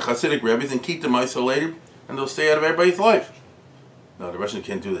yeshivas and Hasidic rabbis and keep them isolated, and they'll stay out of everybody's life. No, the Russians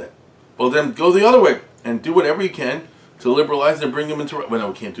can't do that. Well, then go the other way and do whatever you can to liberalize and bring them into... Well, no,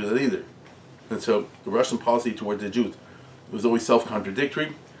 we can't do that either. And so the Russian policy toward the Jews was always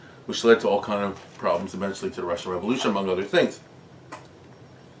self-contradictory, which led to all kind of problems eventually to the Russian Revolution, among other things.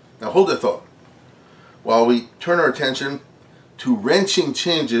 Now hold that thought. While we turn our attention to wrenching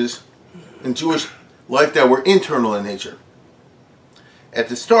changes in Jewish life that were internal in nature. At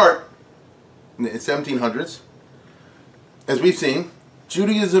the start, in the 1700s, as we've seen,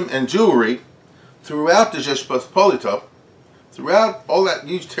 Judaism and Jewry throughout the Rzeczpospolita, throughout all that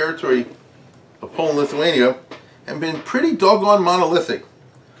huge territory of Poland and Lithuania, have been pretty doggone monolithic.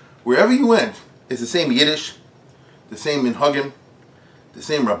 Wherever you went, it's the same Yiddish, the same Minhagim, the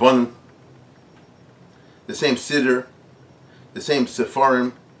same Rabbanim, the same Siddur, the same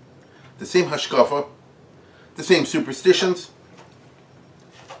Sepharim, the same Hashkafa, the same superstitions.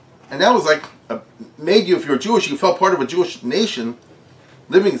 And that was like, made you, if you're Jewish, you felt part of a Jewish nation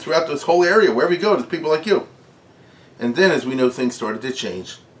living throughout this whole area. Wherever you go, there's people like you. And then, as we know, things started to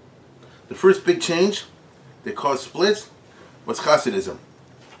change. The first big change that caused splits was Hasidism,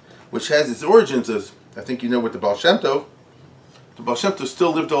 which has its origins as, I think you know, with the Baal Shem Tov. The Baal Shem Tov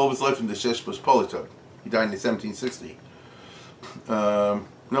still lived all of his life in the Shesh Pospolita. He died in 1760. No,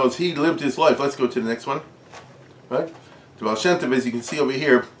 as he lived his life. Let's go to the next one. Right? The Baal Shem Tov, as you can see over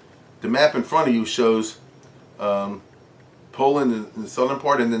here, the map in front of you shows Poland in the southern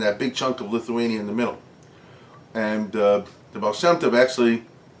part, and then that big chunk of Lithuania in the middle. And the Baal Shem Tov actually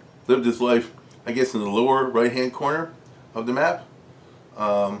lived his life, I guess, in the lower right-hand corner of the map.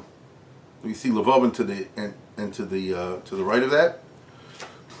 You see Lvov to the right of that,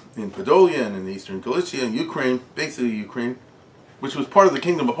 in Podolia and in eastern Galicia and Ukraine, basically Ukraine, which was part of the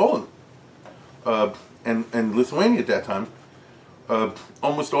Kingdom of Poland and Lithuania at that time.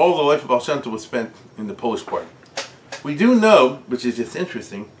 Almost all the life of Baal Shem Tov was spent in the Polish part. We do know, which is just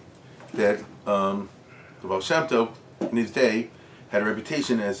interesting, that the Baal Shem Tov in his day had a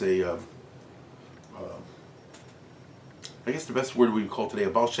reputation as a, I guess the best word we would call today, a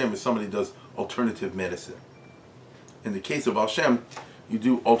Baal Shem is somebody who does alternative medicine. In the case of Baal Shem, you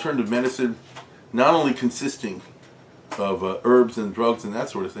do alternative medicine not only consisting of herbs and drugs and that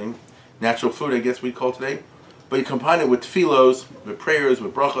sort of thing, natural food I guess we'd call today, but you combine it with tefillos, with prayers,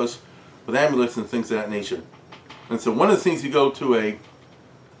 with brachos, with amulets and things of that nature. And so one of the things you go to a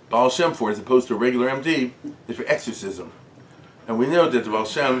Baal Shem for, as opposed to a regular MD, is for exorcism. And we know that the Baal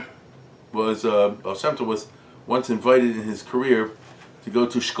Shem Tov was once invited in his career to go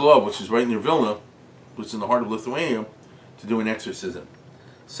to Shklov, which is right near Vilna, which is in the heart of Lithuania, to do an exorcism.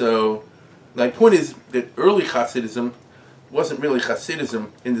 So my point is that early Hasidism wasn't really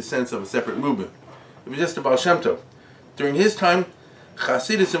Hasidism in the sense of a separate movement. It was just a Baal Shem Tov. During his time,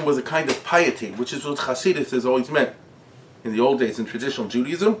 Hasidism was a kind of piety, which is what Hasidus has always meant in the old days in traditional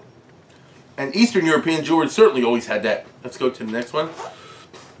Judaism. And Eastern European Jewry certainly always had that. Let's go to the next one.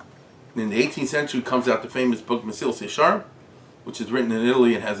 In the 18th century comes out the famous book Mesilas Yesharim, which is written in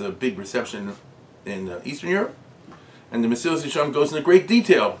Italy and has a big reception in Eastern Europe. And the Mesilas Yesharim goes into great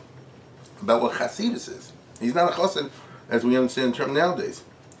detail about what Hasidus is. He's not a Chassid, as we understand the term nowadays.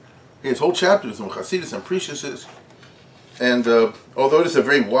 He has whole chapters on Hasidus and Precious is. And although it's a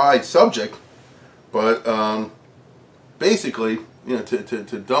very wide subject, but basically, you know,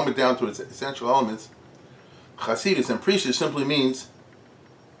 to dumb it down to its essential elements, Hasidus and Precious simply means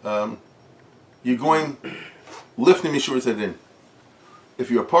you're going lifting Mishur Zadin. If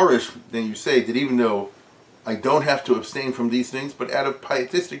you're a parish, then you say that even though I don't have to abstain from these things, but out of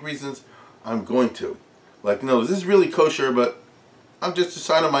pietistic reasons, I'm going to. Like, no, this is really kosher, but I'm just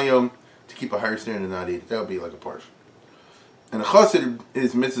deciding on my own to keep a higher standard and not eat it. That would be like a parish. And a chassid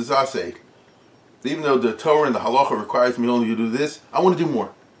is mitzvah aseh. Even though the Torah and the halacha requires me only to do this, I want to do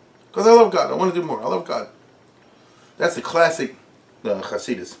more. Because I love God. I want to do more. I love God. That's the classic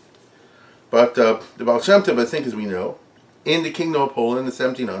Hasidus. But the Baal Shem Tov, I think, as we know, in the Kingdom of Poland in the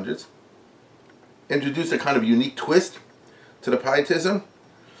 1700s, introduced a kind of unique twist to the pietism.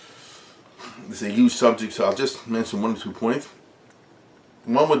 This is a huge subject, so I'll just mention 1 or 2 points.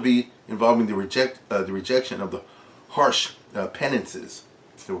 One would be involving the rejection of the harsh penances.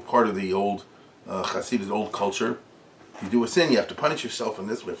 They were part of the old Hasidus, old culture. You do a sin, you have to punish yourself in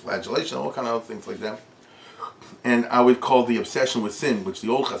this way, flagellation, all kind of other things like that. And I would call the obsession with sin, which the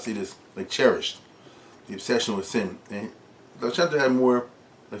old Hasidus cherished, the obsession with sin. And Baal Shem Tov had more,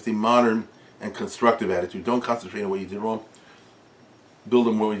 like the modern and constructive attitude. Don't concentrate on what you did wrong. Build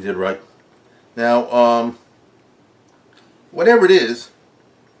on what you did right. Now, whatever it is,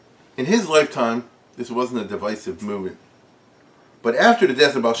 in his lifetime, this wasn't a divisive movement. But after the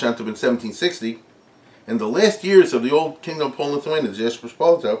death of Baal Shem Tov in 1760, in the last years of the old Kingdom of Poland and Lithuania, the Rzesz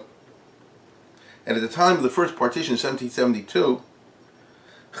Pospolita, and at the time of the first partition in 1772,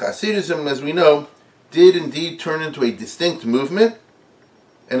 Hasidism, as we know, did indeed turn into a distinct movement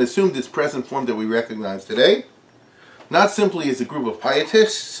and assumed its present form that we recognize today, not simply as a group of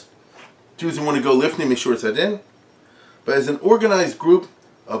pietists, Jews who want to go lifnim mishur tzadin, but as an organized group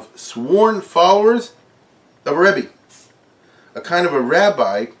of sworn followers of a Rebbe, a kind of a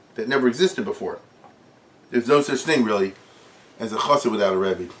rabbi that never existed before. There's no such thing, really, as a chassid without a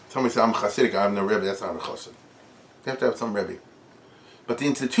Rebbe. Somebody says, I'm a chassidic, I have no Rebbe. That's not a chassid. You have to have some Rebbe. But the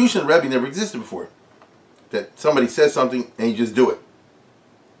institution of Rebbe never existed before. That somebody says something and you just do it.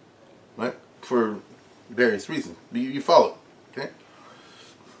 Right? For various reasons. You follow. Okay?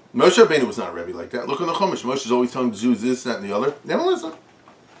 Moshe Rabbeinu was not a Rebbe like that. Look on the Chumash. Moshe is always telling the Jews this, that, and the other. They don't listen.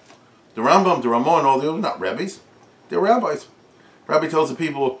 The Rambam, the Ramah, and all the others, not rabbis. They're rabbis. Rabbi tells the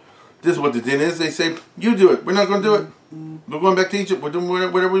people, this is what the din is. They say, you do it. We're not going to do it. We're going back to Egypt. We're doing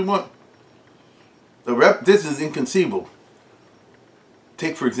whatever we want. This is inconceivable.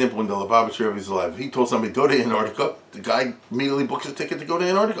 Take, for example, when the Lubavitch Rebbe is alive. He told somebody, go to Antarctica. The guy immediately books a ticket to go to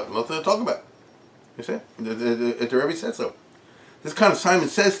Antarctica. Nothing to talk about. You see? The Rebbe said so. This kind of Simon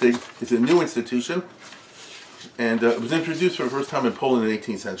Says thing is a new institution. And it was introduced for the first time in Poland in the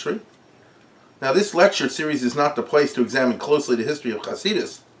 18th century. Now, this lecture series is not the place to examine closely the history of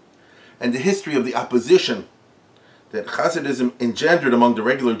Hasidus and the history of the opposition that Hasidism engendered among the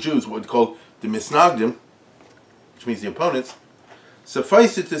regular Jews, what we call the Misnagdim, which means the opponents.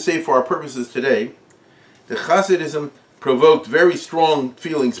 Suffice it to say, for our purposes today, that Hasidism provoked very strong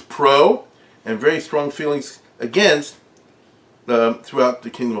feelings pro and very strong feelings against throughout the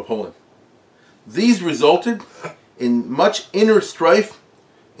Kingdom of Poland. These resulted in much inner strife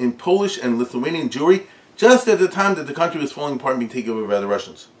in Polish and Lithuanian Jewry, just at the time that the country was falling apart and being taken over by the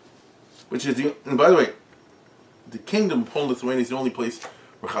Russians. And by the way, the Kingdom of Poland and Lithuania is the only place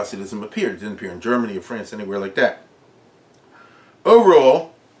where Hasidism appeared. It didn't appear in Germany or France, anywhere like that.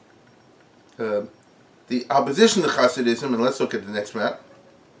 Overall, the opposition to Hasidism, and let's look at the next map,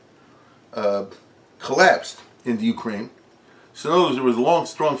 collapsed in the Ukraine. So in other words, there was long,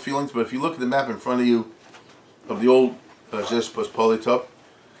 strong feelings, but if you look at the map in front of you of the old Rzeczpospolita,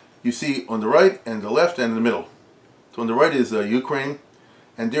 you see on the right and the left and in the middle. So on the right is Ukraine,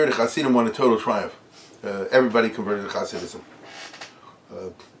 and there the Hasidim won a total triumph. Everybody converted to Hasidism.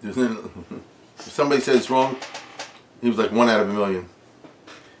 If somebody says it's wrong, he was like 1 out of a million.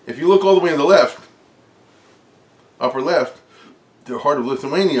 If you look all the way on the left, upper left, the heart of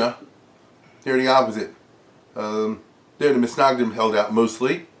Lithuania, they're the opposite. There the Misnagdim held out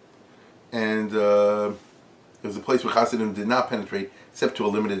mostly, and it was a place where Hasidim did not penetrate except to a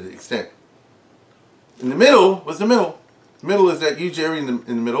limited extent. In the middle was the middle. The middle is that huge area in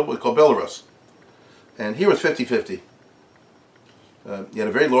the middle, what's called Belarus. And here was 50-50. You had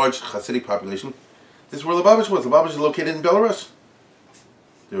a very large Hasidic population. This is where Lubavitch was. Lubavitch is located in Belarus.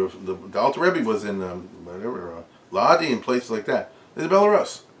 The Alter Rebbe was in Ladi and places like that. This is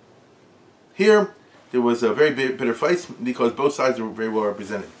Belarus. Here, there was a very bitter fight because both sides were very well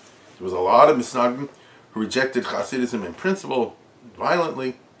represented. There was a lot of Misnagdim who rejected Hasidism in principle,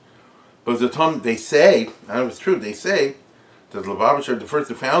 violently. But the time they say, I don't know if it's true, they say that Lubavitcher,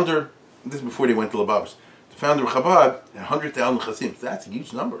 the founder, this is before they went to Lubavitch, the founder of Chabad had 100,000 Hasidim. That's a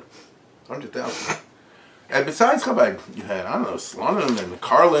huge number. 100,000. And besides Chabad, you had, I don't know, Slonim and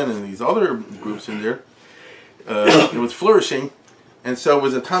Karlin and these other groups in there. It was flourishing. And so it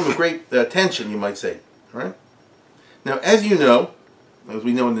was a time of great tension, you might say. Right? Now, as you know, as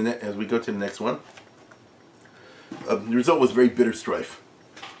we know as we go to the next one, the result was very bitter strife.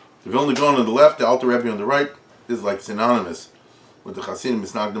 The Vilna Gaon on the left, the Alter Rebbe on the right. This is like synonymous with the Hasidim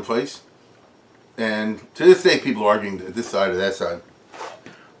Misnagdim fights. And to this day, people are arguing this side or that side.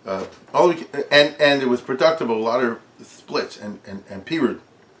 And it was productive of a lot of splits and period.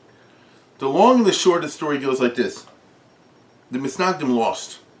 The long and the short of the story goes like this. The Misnagdim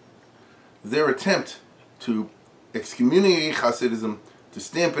lost. Their attempt to excommunicate Hasidism, to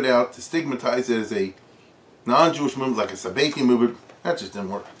stamp it out, to stigmatize it as a non-Jewish movement, like a Sabbatean movement, that just didn't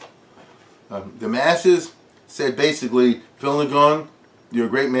work. The masses said basically, Vilna Gaon, you're a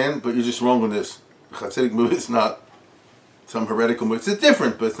great man, but you're just wrong on this. The Hasidic movement is not some heretical movement. It's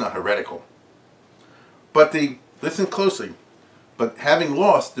different, but it's not heretical. But listen closely, but having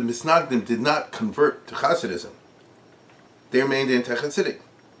lost, the Misnagdim did not convert to Hasidism. They remained anti-Hasidic.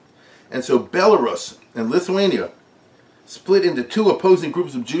 And so Belarus and Lithuania split into two opposing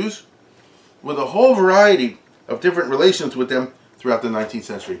groups of Jews with a whole variety of different relations with them throughout the 19th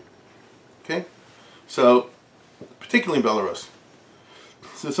century. Okay? So, particularly in Belarus.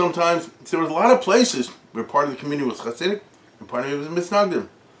 So there was a lot of places where part of the community was Hasidic and part of it was Misnagdim.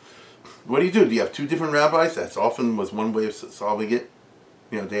 What do? Do you have two different rabbis? That's often was one way of solving it.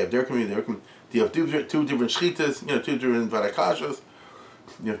 You know, they have their community, their community. Do you have two different shchitas, two different varakashas,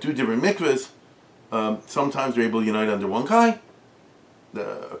 you have two different mikvahs. Sometimes they're able to unite under one guy,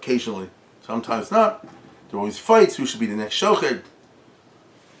 occasionally. Sometimes not. There are always fights, who should be the next shochet.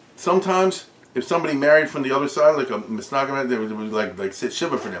 Sometimes, if somebody married from the other side, like a Misnagdim, they would like sit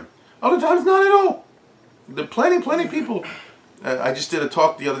shiva for them. Other times, not at all. There are plenty people. I just did a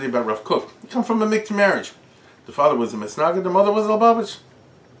talk the other day about Rav Kook. He come from a mixed marriage. The father was a Misnagdim, the mother was a Lubavitch.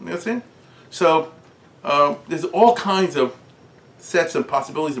 You know what I'm saying? So, there's all kinds of sets of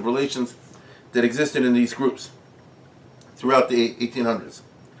possibilities of relations that existed in these groups throughout the 1800s.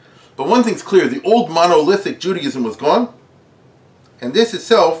 But one thing's clear, the old monolithic Judaism was gone, and this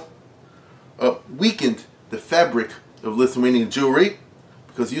itself weakened the fabric of Lithuanian Jewry,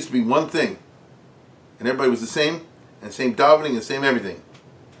 because it used to be one thing, and everybody was the same, and same davening and same everything.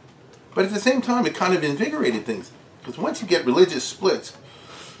 But at the same time, it kind of invigorated things, because once you get religious splits,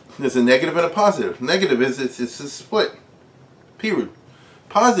 there's a negative and a positive. Negative is it's a split, period.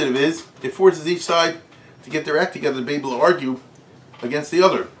 Positive is it forces each side to get their act together to be able to argue against the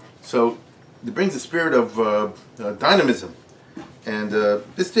other. So it brings a spirit of dynamism, and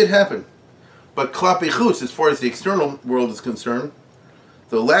this did happen. But klapi chutz, as far as the external world is concerned,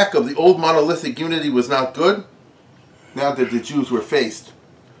 the lack of the old monolithic unity was not good, now that the Jews were faced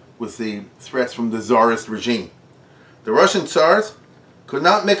with the threats from the Tsarist regime. The Russian Czars could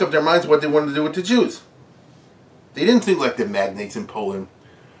not make up their minds what they wanted to do with the Jews. They didn't think like the magnates in Poland.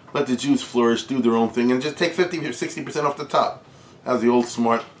 Let the Jews flourish, do their own thing, and just take 50 or 60% off the top. That was the old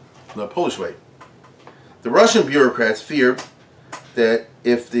smart Polish way. The Russian bureaucrats feared that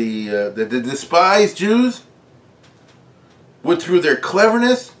if the despised Jews would, through their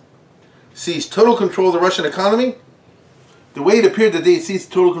cleverness, seize total control of the Russian economy, the way it appeared that they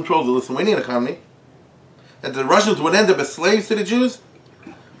seized total control of the Lithuanian economy, that the Russians would end up as slaves to the Jews,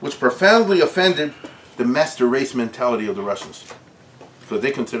 which profoundly offended the master race mentality of the Russians. Because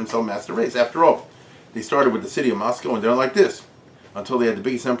they consider themselves master race. After all, they started with the city of Moscow and they're like this, until they had the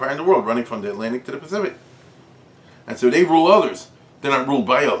biggest empire in the world, running from the Atlantic to the Pacific. And so they rule others. They're not ruled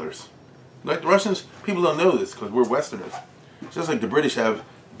by others. Like the Russians, people don't know this because we're Westerners. Just like the British have a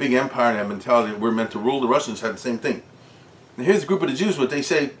big empire and have mentality that we're meant to rule, the Russians have the same thing. And here's a group of the Jews, what they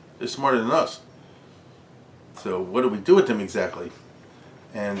say they're smarter than us. So what do we do with them exactly?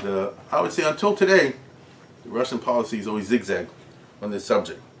 And I would say until today, the Russian policy is always zigzag on this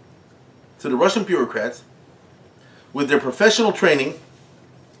subject. So the Russian bureaucrats, with their professional training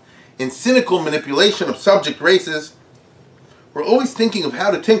in cynical manipulation of subject races, were always thinking of how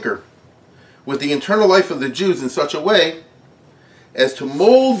to tinker with the internal life of the Jews in such a way as to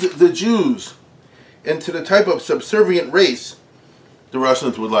mold the Jews into the type of subservient race the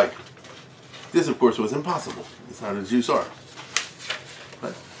Russians would like. This, of course, was impossible. It's not how the Jews are.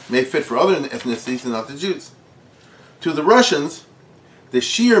 Right? May fit for other ethnicities and not the Jews. To the Russians, the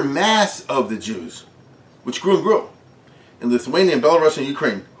sheer mass of the Jews, which grew and grew in Lithuania and Belarus and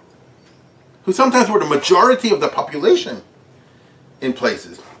Ukraine, who sometimes were the majority of the population in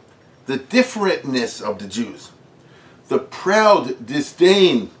places, the differentness of the Jews, the proud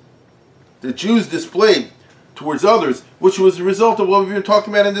disdain the Jews displayed towards others, which was a result of what we've been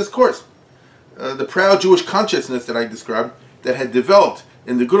talking about in this course. The proud Jewish consciousness that I described that had developed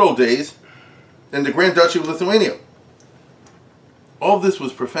in the good old days in the Grand Duchy of Lithuania. All this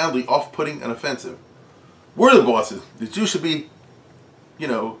was profoundly off-putting and offensive. We're the bosses. The Jews should be,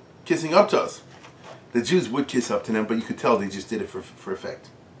 kissing up to us. The Jews would kiss up to them, but you could tell they just did it for effect.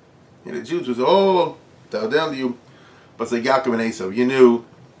 The Jews was, bow down to you. But it's like Yaacov and Esau. You knew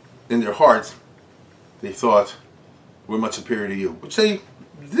in their hearts, they thought, we're much superior to you. Which they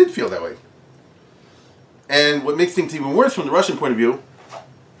did feel that way. And what makes things even worse from the Russian point of view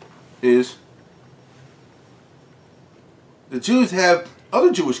is the Jews have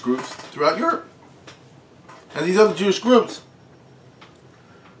other Jewish groups throughout Europe. And these other Jewish groups,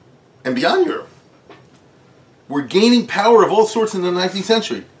 and beyond Europe, were gaining power of all sorts in the 19th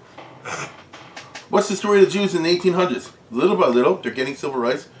century. What's the story of the Jews in the 1800s? Little by little, they're getting civil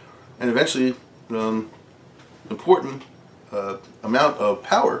rights, and eventually important amount of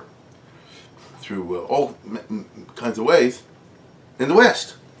power through all kinds of ways in the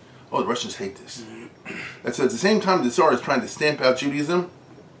West. Oh, the Russians hate this. And so at the same time the Tsar is trying to stamp out Judaism,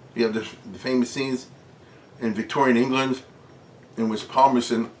 you have the famous scenes in Victorian England in which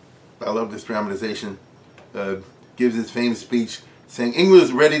Palmerston, I love this dramatization, gives his famous speech saying England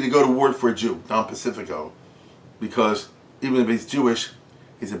is ready to go to war for a Jew, Don Pacifico, because even if he's Jewish,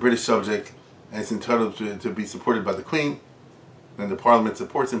 he's a British subject and he's entitled to be supported by the Queen, and the Parliament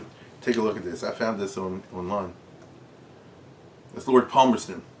supports him. Take a look at this. I found this online. That's Lord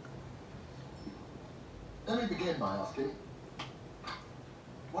Palmerston. Let me begin by asking,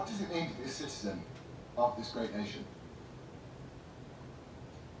 what does it mean to be a citizen of this great nation?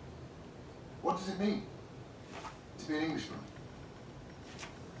 What does it mean to be an Englishman?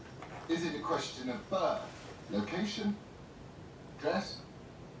 Is it a question of birth, location, dress?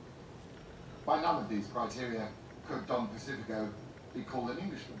 By none of these criteria could Don Pacifico be called an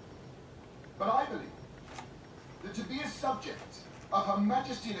Englishman. But I believe that to be a subject of Her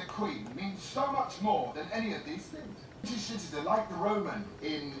Majesty the Queen means so much more than any of these things. British citizen, like the Roman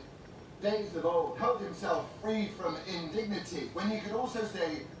in days of old, held himself free from indignity when he could also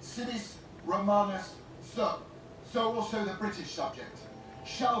say civis Romanus sum. So also the British subject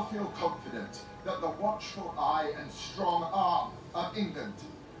shall feel confident that the watchful eye and strong arm of England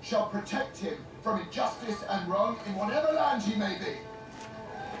shall protect him from injustice and wrong in whatever land he may be.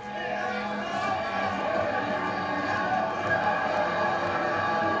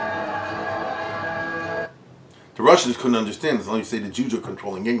 The Russians couldn't understand as long as you say the Jews are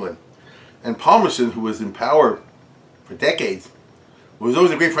controlling England. And Palmerston, who was in power for decades, was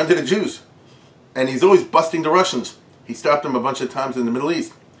always a great friend of the Jews. And he's always busting the Russians. He stopped them a bunch of times in the Middle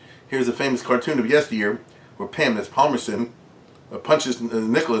East. Here's a famous cartoon of yesteryear where Pam, that's Palmerston, punches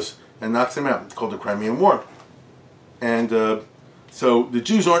Nicholas and knocks him out. It's called the Crimean War. And so the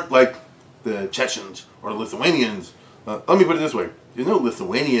Jews aren't like the Chechens or the Lithuanians. Let me put it this way. There's no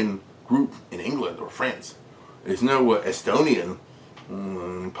Lithuanian group in England or France. There's no Estonian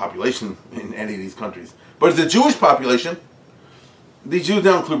population in any of these countries. But it's a Jewish population. These Jews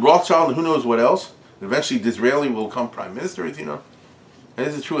now include Rothschild and who knows what else. Eventually Disraeli will become prime minister, as you know. And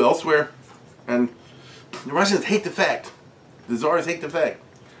this is true elsewhere. And the Russians hate the fact, the Czars hate the fact,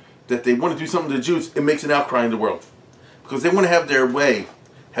 that they want to do something to the Jews. It makes an outcry in the world. Because they want to have their way,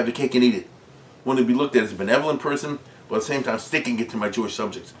 have the cake and eat it. Want to be looked at as a benevolent person, but at the same time sticking it to my Jewish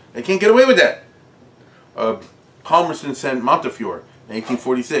subjects. They can't get away with that. Palmerston sent Montefiore in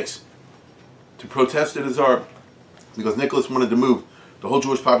 1846 to protest to the Tsar because Nicholas wanted to move the whole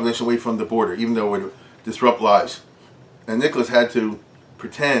Jewish population away from the border, even though it would disrupt lives. And Nicholas had to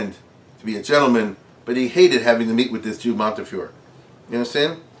pretend to be a gentleman, but he hated having to meet with this Jew Montefiore. You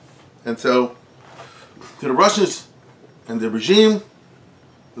understand? And so, to the Russians and the regime,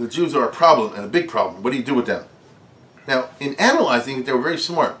 the Jews are a problem, and a big problem. What do you do with them? Now, in analyzing it, they were very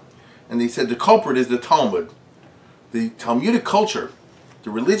smart. And they said the culprit is the Talmud. The Talmudic culture, the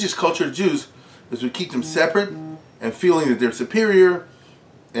religious culture of Jews, is to keep them separate and feeling that they're superior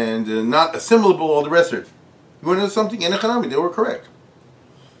and not assimilable, all the rest of it. You want to know something? In economy, they were correct.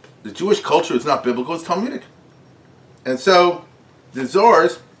 The Jewish culture is not biblical, it's Talmudic. And so, the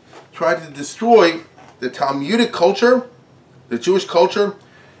Czars tried to destroy the Talmudic culture, the Jewish culture,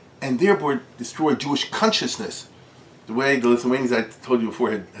 and therefore destroy Jewish consciousness. The way the Lithuanians, I told you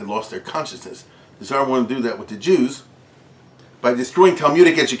before, had lost their consciousness. The Tsar wanted to do that with the Jews by destroying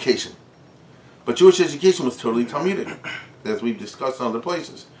Talmudic education. But Jewish education was totally Talmudic, as we've discussed in other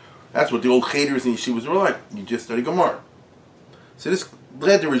places. That's what the old Cheders and yeshivas were like. You just study Gemara. So this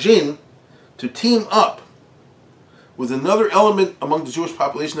led the regime to team up with another element among the Jewish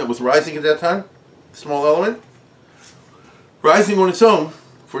population that was rising at that time, a small element, rising on its own,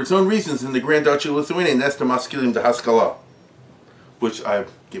 for its own reasons in the Grand Duchy of Lithuania, and that's the Maskilim, the Haskalah, which I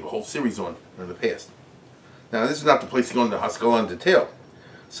gave a whole series on in the past. Now, this is not the place to go into Haskalah in detail.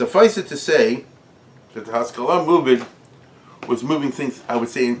 Suffice it to say that the Haskalah movement was moving things, I would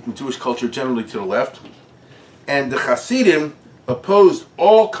say, in Jewish culture generally to the left, and the Hasidim opposed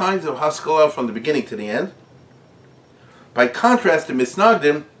all kinds of Haskalah from the beginning to the end. By contrast, the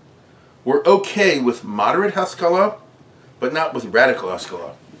Misnagdim were okay with moderate Haskalah, but not with radical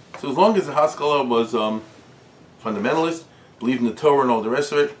Haskalah. So as long as the Haskalah was fundamentalist, believed in the Torah and all the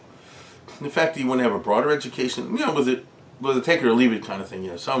rest of it, the fact that you want to have a broader education, you know, was a take it or leave it kind of thing.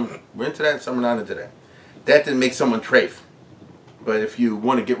 You know, some were into that, some were not into that. That didn't make someone treif. But if you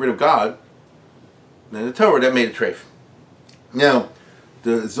want to get rid of God, then the Torah, that made it treif. Now,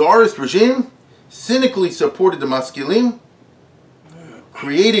 the Tsarist regime cynically supported the Maskilim,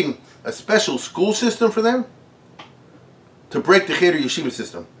 creating a special school system for them to break the Cheder Yeshiva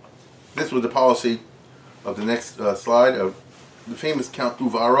system. This was the policy of the next slide of the famous Count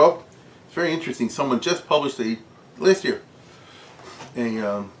Uvaro. It's very interesting. Someone just published last year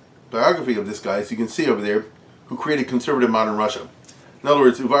a biography of this guy, as you can see over there, who created conservative modern Russia. In other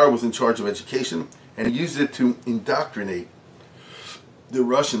words, Uvaro was in charge of education, and he used it to indoctrinate the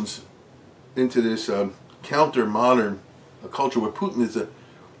Russians into this counter-modern culture where Putin is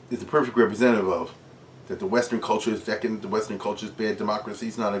a perfect representative of. That the Western culture is decadent, the Western culture is bad, democracy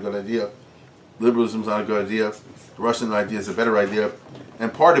is not a good idea, liberalism is not a good idea, the Russian idea is a better idea,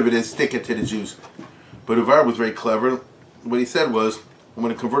 and part of it is stick it to the Jews. But Uvaro was very clever. What he said was, I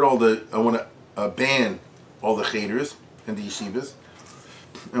want to ban all the Cheders and the yeshivas,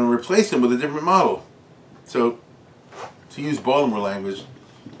 and replace them with a different model. So, to use Baltimore language,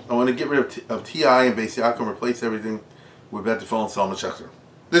 I want to get rid of T.I. and Beis Yaakov and replace everything with Bet Tefel and Salman Schechter.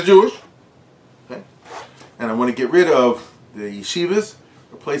 They're Jewish. Okay? And I want to get rid of the yeshivas,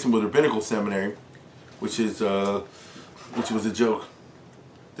 replace them with rabbinical seminary, which was a joke.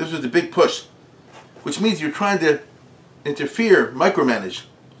 This was the big push, which means you're trying to interfere, micromanage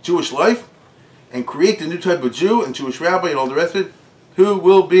Jewish life, and create the new type of Jew and Jewish rabbi and all the rest of it, who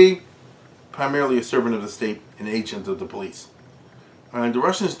will be primarily a servant of the state and agent of the police. And the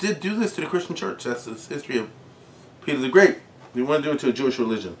Russians did do this to the Christian church. That's the history of Peter the Great. They want to do it to a Jewish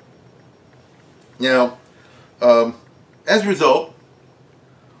religion. Now, as a result,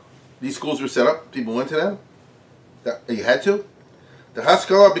 these schools were set up. People went to them. You had to. The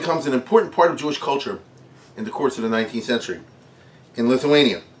Haskalah becomes an important part of Jewish culture in the course of the 19th century in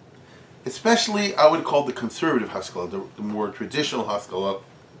Lithuania. Especially, I would call the conservative Haskalah, the more traditional Haskalah,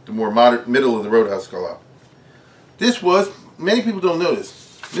 the more modern, middle-of-the-road Haskalah. This was, many people don't know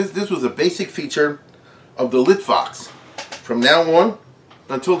this, this was a basic feature of the Litvaks from now on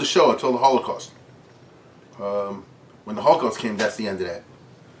until the Shoah, until the Holocaust. When the Holocaust came, that's the end of that.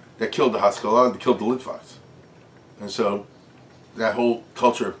 That killed the Haskalah and killed the Litvaks. And so that whole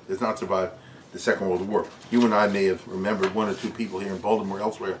culture has not survived the Second World War. You and I may have remembered one or two people here in Baltimore,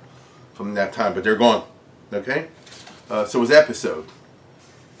 elsewhere, from that time, but they're gone. Okay? So it was episode.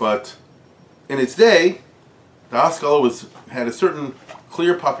 But in its day, the Haskalah had a certain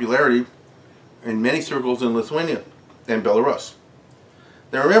clear popularity in many circles in Lithuania and Belarus.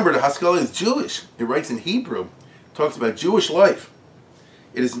 Now remember, the Haskalah is Jewish. It writes in Hebrew. It talks about Jewish life.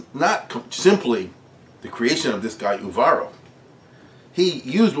 It is not simply the creation of this guy Uvaro. He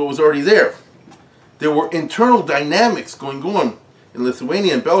used what was already there. There were internal dynamics going on in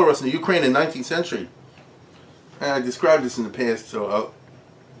Lithuania and Belarus and the Ukraine in the 19th century. And I described this in the past, so I'll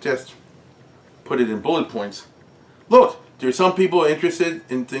just put it in bullet points. Look, there are some people interested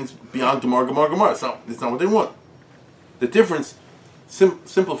in things beyond Gemara, Gemara, Gemara. It's not what they want. The difference,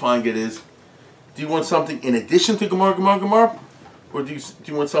 simplifying it, is, do you want something in addition to Gemara, Gemara, Gemara? Or do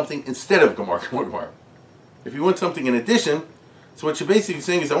you want something instead of Gemara, Gemara, Gemara? If you want something in addition, so what you're basically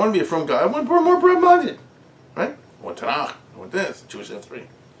saying is, I want to be a frum guy. I want to be more broad-minded. Right? I want Tanakh. I want this. Jewish history.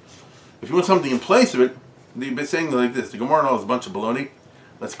 If you want something in place of it, you've been saying like this. The Gemara and all is a bunch of baloney.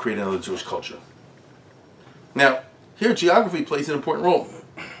 Let's create another Jewish culture. Now, here geography plays an important role.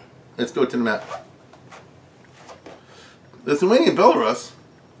 Let's go to the map. Lithuania and Belarus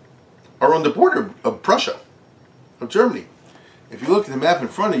are on the border of Prussia, of Germany. If you look at the map in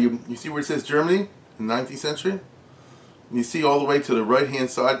front of you, you see where it says Germany in the 19th century? And you see all the way to the right-hand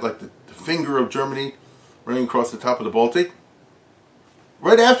side, like the finger of Germany running across the top of the Baltic.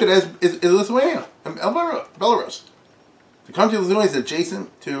 Right after that is Lithuania and Belarus. The country of Lithuania is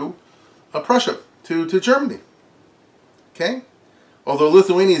adjacent to Prussia, to Germany. Okay? Although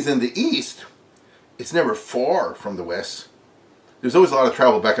Lithuania is in the east, it's never far from the west. There's always a lot of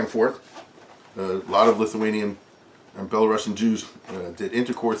travel back and forth. A lot of Lithuanian and Belarusian Jews did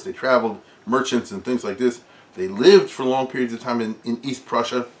intercourse. They traveled, merchants and things like this. They lived for long periods of time in East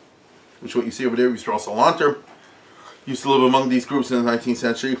Prussia, which is what you see over there. Mr. Salanter used to live among these groups in the 19th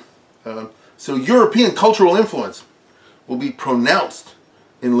century. So European cultural influence will be pronounced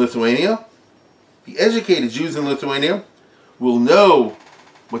in Lithuania. The educated Jews in Lithuania will know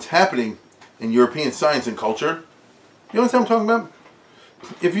what's happening in European science and culture. You know what I'm talking about?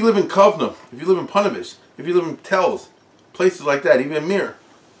 If you live in Kovno, if you live in Punovich, if you live in Telz, places like that, even in Meir,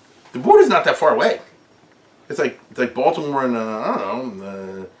 the border's not that far away. It's like Baltimore and, I don't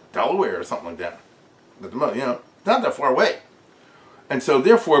know, Delaware or something like that. You know, not that far away. And so,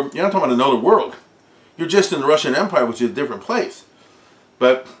 therefore, you're not talking about another world. You're just in the Russian Empire, which is a different place.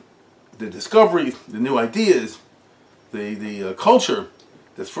 But the discovery, the new ideas, the culture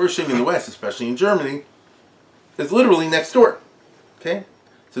that's flourishing in the West, especially in Germany, is literally next door. Okay?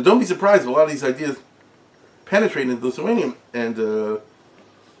 So don't be surprised if a lot of these ideas penetrate into Lithuania and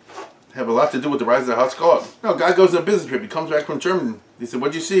have a lot to do with the rise of the Haskalah. No, a guy goes on a business trip. He comes back from Germany. He said,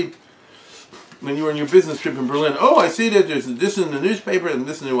 "What'd you see when you were on your business trip in Berlin?" "Oh, I see that there's this in the newspaper and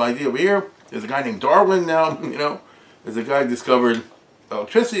this new idea over here. There's a guy named Darwin now, you know. There's a guy discovered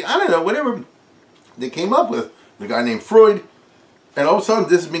electricity." I don't know, whatever they came up with. The guy named Freud. And all of a sudden,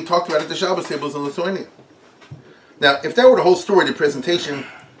 this is being talked about at the Shabbos tables in Lithuania. Now, if that were the whole story, the presentation...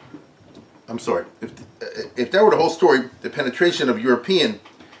 I'm sorry. If that were the whole story, the penetration of European,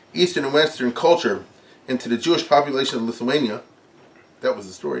 Eastern and Western culture into the Jewish population of Lithuania, that was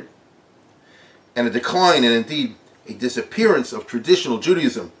the story. And a decline and indeed a disappearance of traditional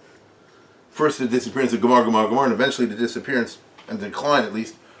Judaism. First the disappearance of Gemara, Gemara, Gemara, and eventually the disappearance and decline, at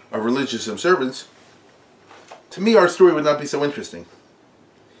least, of religious observance. To me, our story would not be so interesting.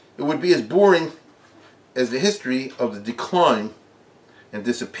 It would be as boring as the history of the decline and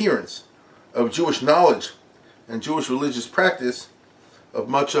disappearance of Jewish knowledge and Jewish religious practice of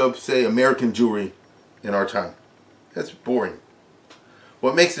much of, say, American Jewry in our time. That's boring.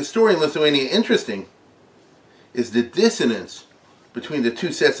 What makes the story in Lithuania interesting is the dissonance between the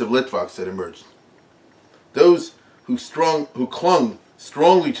two sets of Litvaks that emerged. Those who clung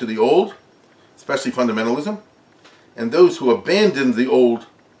strongly to the old, especially fundamentalism, and those who abandoned the old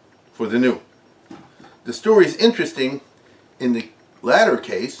for the new. The story is interesting in the latter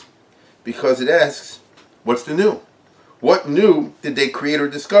case because it asks, what's the new? What new did they create or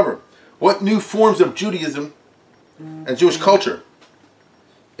discover? What new forms of Judaism and Jewish culture?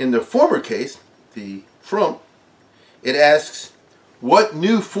 In the former case, the From, it asks, what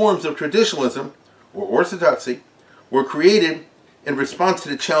new forms of traditionalism or orthodoxy were created in response to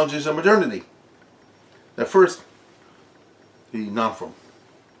the challenges of modernity? Now first, the non-From.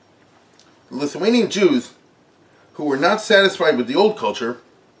 The Lithuanian Jews who were not satisfied with the old culture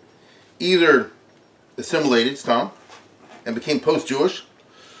either assimilated, stam, and became post-Jewish.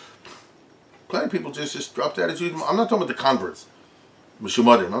 Plenty of people just dropped out of Judaism. I'm not talking about the converts,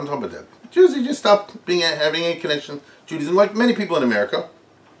 Meshumadim. I'm not talking about that. Jews, they just stopped having any connection to Judaism, like many people in America.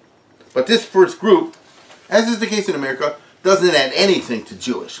 But this first group, as is the case in America, doesn't add anything to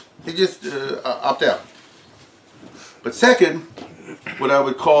Jewish. They just opt out. But second, what I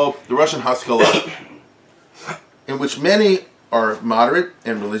would call the Russian Haskalah, in which many are moderate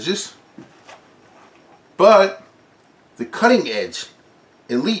and religious, but the cutting edge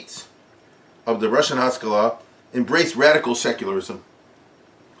elites of the Russian Haskalah embrace radical secularism,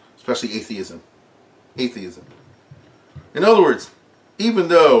 especially atheism. In other words, even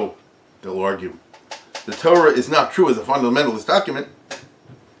though, they'll argue, the Torah is not true as a fundamentalist document,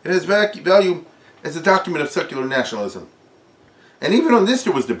 it has value as a document of secular nationalism. And even on this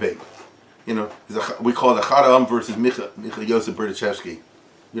there was debate. You know, we call it Echad Ha'am versus Micha Yosef Berdichevsky.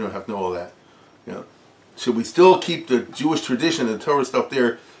 You don't have to know all that. You know, should we still keep the Jewish tradition and the Torah stuff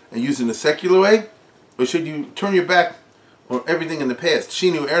there and use it in a secular way? Or should you turn your back on everything in the past,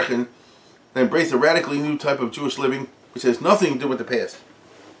 Shinu Erchen, and embrace a radically new type of Jewish living which has nothing to do with the past?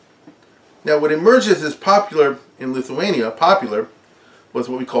 Now what emerges as popular in Lithuania, was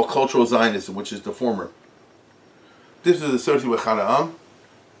what we call cultural Zionism, which is the former. This is associated with Echad Ha'am,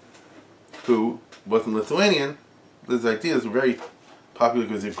 who wasn't Lithuanian. His ideas were very popular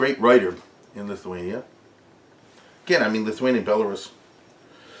because he's a great writer in Lithuania. Again, I mean Lithuania, Belarus.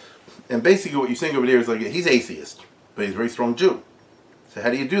 And basically what you're saying over there is like, he's atheist, but he's a very strong Jew. So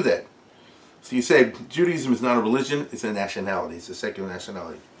how do you do that? So you say Judaism is not a religion, it's a nationality, it's a secular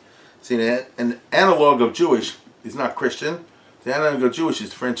nationality. See, an analog of Jewish is not Christian. The analog of Jewish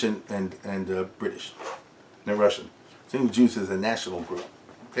is French and British and Russian. Think of Jews as a national group.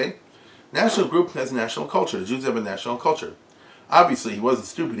 Okay? National group has a national culture. The Jews have a national culture. Obviously, he wasn't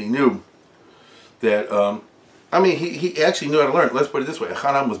stupid. He knew that, he actually knew how to learn. Let's put it this way.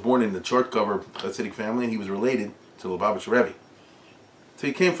 Echad Ha'am was born in the Chortkover Hasidic family, and he was related to Lubavitch Rebbe. So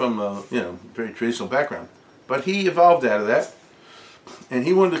he came from a very traditional background. But he evolved out of that, and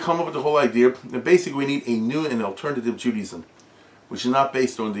he wanted to come up with the whole idea that basically we need a new and alternative Judaism, which is not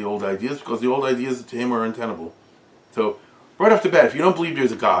based on the old ideas, because the old ideas to him are untenable. So, right off the bat, if you don't believe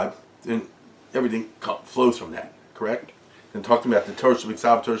there's a God, then everything flows from that, correct? And talking about the Torah,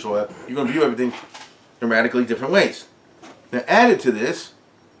 you're going to view everything in radically different ways. Now, added to this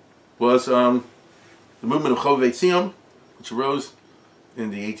was the movement of Chovei Tzion, which arose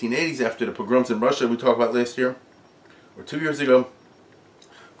in the 1880s after the pogroms in Russia we talked about last year, or 2 years ago,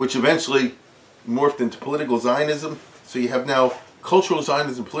 which eventually morphed into political Zionism. So you have now cultural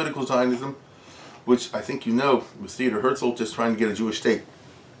Zionism, political Zionism, which I think you know was Theodor Herzl just trying to get a Jewish state.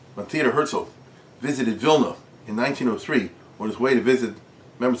 When Theodor Herzl visited Vilna in 1903, on his way to visit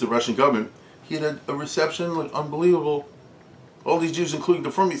members of the Russian government, he had a reception like unbelievable. All these Jews, including the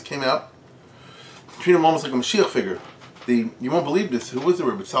Frumis, came out, treated him almost like a Mashiach figure. You won't believe this. Who was the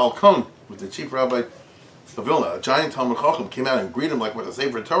Rabbi Tzal Cohn, was the chief rabbi of Vilna, a giant Talmud Chacham, came out and greeted him like with a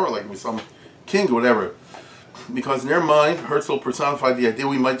Sefer Torah, like he was some king or whatever. Because in their mind, Herzl personified the idea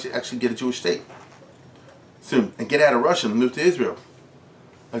we might actually get a Jewish state soon and get out of Russia and move to Israel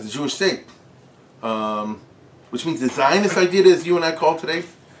as a Jewish state. Which means the Zionist idea as you and I call today,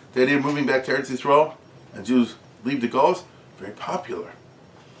 the idea of moving back to Eretz Yisrael and Jews leave the Gauls, very popular.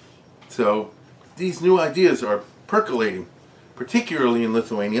 So these new ideas are percolating, particularly in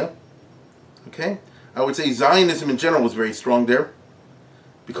Lithuania. Okay? I would say Zionism in general was very strong there,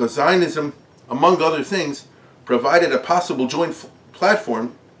 because Zionism, among other things, provided a possible joint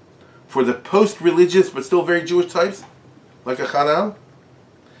platform for the post-religious but still very Jewish types, like Echad Ha'am,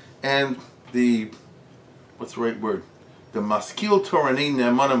 and the, what's the right word? The Maskil Torani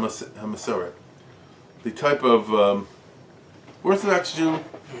Ne'emana HaMasoret. The type of Orthodox Jew,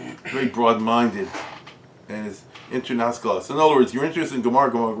 very broad-minded, and is international. So in other words, you're interested in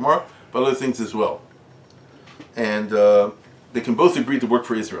Gemara, but other things as well. And they can both agree to work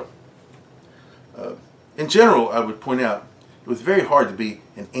for Israel. In general, I would point out, it was very hard to be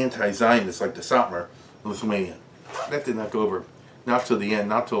an anti-Zionist like the Satmar in Lithuania. That did not go over. Not till the end,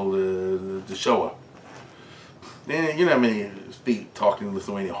 not till the Shoah. And you know how many speak talking in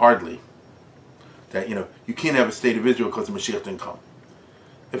Lithuania? Hardly. That, you know, you can't have a state of Israel because the Mashiach didn't come.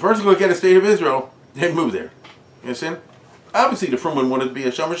 If first going to get a state of Israel, they'd move there. You understand? Obviously, the Frum one wanted to be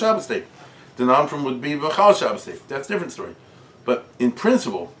a Shomer Shabbos state. The non-Frum would be a Chal Shabbos state. That's a different story. But in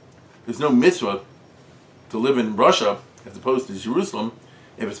principle, there's no mitzvah to live in Russia as opposed to Jerusalem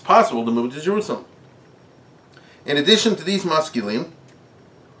if it's possible to move to Jerusalem. In addition to these maskilim,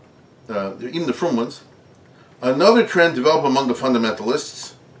 even the Frum ones, another trend developed among the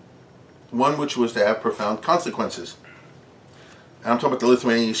fundamentalists, one which was to have profound consequences. And I'm talking about the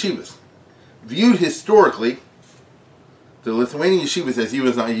Lithuanian yeshivas. Viewed historically, the Lithuanian yeshivas, as you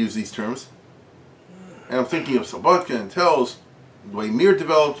and I use these terms, and I'm thinking of Sobotka and Telz, the way Meir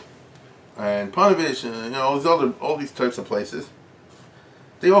developed, and Panovich, and all these types of places,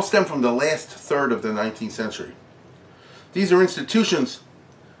 they all stem from the last third of the 19th century. These are institutions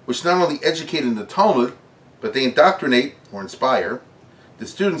which not only educate in the Talmud, but they indoctrinate or inspire the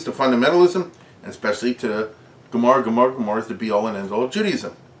students to fundamentalism, and especially to Gemara is the be-all and end-all of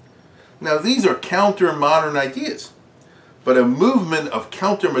Judaism. Now, these are counter-modern ideas, but a movement of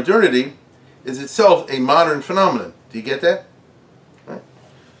counter-modernity is itself a modern phenomenon. Do you get that? Right.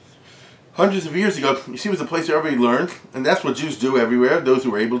 Hundreds of years ago, you see, it was a place where everybody learned, and that's what Jews do everywhere, those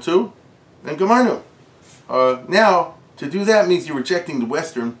who were able to, and Gemarnu. Now, to do that means you're rejecting the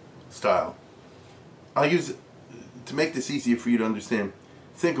Western style. I'll use, to make this easier for you to understand,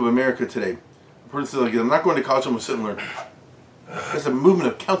 think of America today. A person says, like, I'm not going to college, I'm going to sit and learn. There's a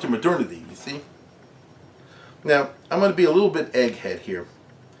movement of counter-modernity, you see? Now, I'm going to be a little bit egghead here,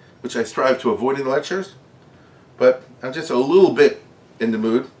 which I strive to avoid in lectures, but I'm just a little bit in the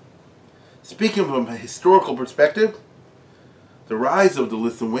mood. Speaking from a historical perspective, the rise of the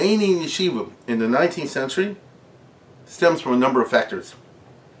Lithuanian yeshiva in the 19th century stems from a number of factors.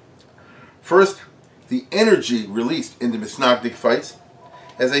 First, the energy released in the Misnagdic fights.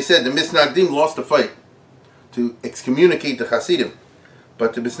 As I said, the Misnagdim lost the fight to excommunicate the Hasidim,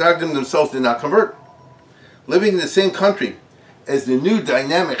 but the Misnagdim themselves did not convert. Living in the same country as the new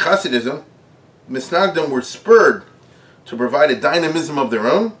dynamic Hasidism, Misnagdim were spurred to provide a dynamism of their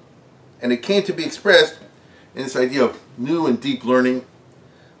own, and it came to be expressed in this idea of new and deep learning.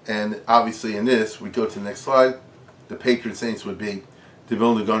 And obviously in this, we go to the next slide, the patron saints would be the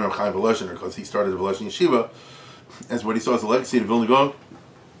Vilna Gaon of Chaim Volozhiner, because he started the Volozhin Yeshiva as what he saw as a legacy of Vilna Gaon.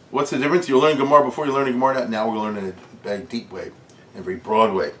 What's the difference? You learn Gemara before you learn Gemara. Now we're learning in a very deep way, in a very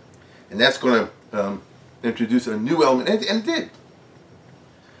broad way. And that's going to introduce a new element, and it did.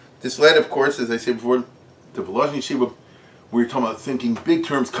 This led, of course, as I said before, to Volozhin Yeshiva. We're talking about thinking big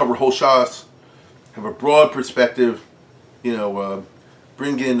terms, cover whole shas, have a broad perspective,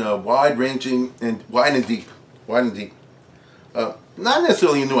 bring in wide-ranging and wide and deep. Not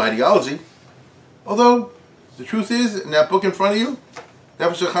necessarily a new ideology, although the truth is, in that book in front of you,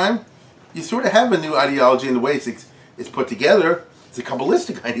 Nefesh HaChaim, you sort of have a new ideology in the way it's put together. It's a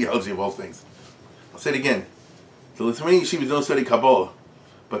Kabbalistic ideology of all things. I'll say it again. The Lithuanian yeshivas don't study Kabbalah,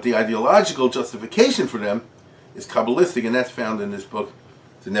 but the ideological justification for them is Kabbalistic, and that's found in this book,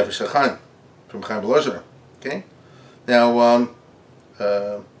 the Nefesh HaChaim, from Chaim Volozhiner. Okay? Now,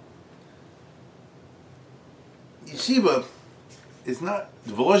 yeshiva is not,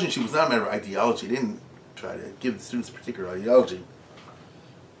 the Volozhin yeshiva was not a matter of ideology. They didn't try to give the students a particular ideology.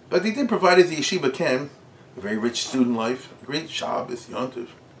 But they did provide, as the yeshiva can, a very rich student life, a great Shabbos, Yontif,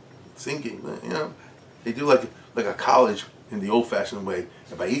 singing, They do like a college in the old-fashioned way.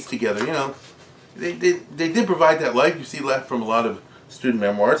 Everybody eats together, They did provide that life. You see that from a lot of student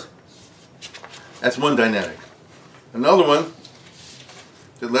memoirs. That's one dynamic. Another one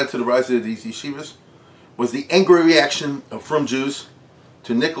that led to the rise of these yeshivas was the angry reaction of Frum Jews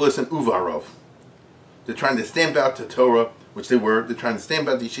to Nicholas and Uvarov. They're trying to stamp out the Torah, which they were. They're trying to stamp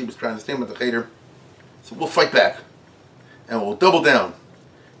out the yeshivas, trying to stamp out the cheder. So we'll fight back, and we'll double down.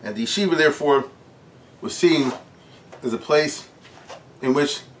 And the yeshiva, therefore, was seen as a place in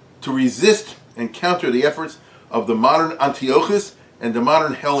which to resist and counter the efforts of the modern Antiochus and the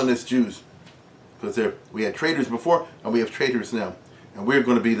modern Hellenist Jews. Because we had traitors before, and we have traitors now. And we're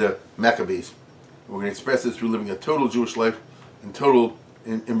going to be the Maccabees. We're going to express this through living a total Jewish life and total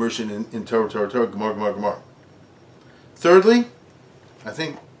immersion in Torah, Gemara. Thirdly, I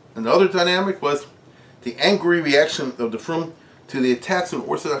think another dynamic was the angry reaction of the Frum to the attacks on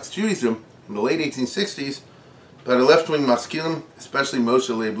Orthodox Judaism in the late 1860s by the left-wing Maskilim, especially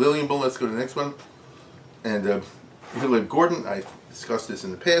Moshe Leib Lilienthal. Let's go to the next one. And Leib Gordon, I discussed this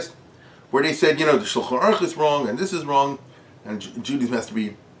in the past, where they said, the Shulchan Aruch is wrong, and this is wrong, and Judaism has to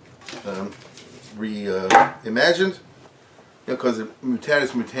be reimagined, because mutatis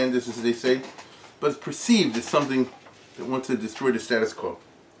mutandis, as they say, but it's perceived as something that wants to destroy the status quo.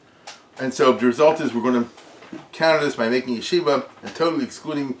 And so the result is we're going to counter this by making yeshiva and totally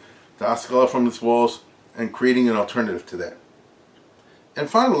excluding the Haskalah from its walls and creating an alternative to that. And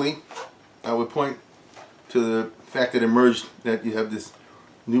finally, I would point to the fact that emerged that you have this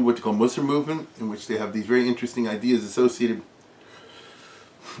new what you call Musar movement, in which they have these very interesting ideas associated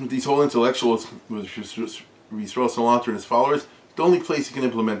with these whole intellectuals, with Yisrael Salanter and his followers. The only place you can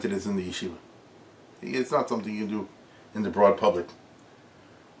implement it is in the yeshiva. It's not something you can do in the broad public.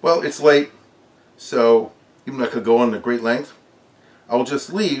 Well, it's late, so even though I could go on at great length, I will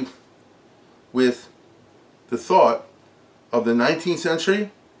just leave with the thought of the 19th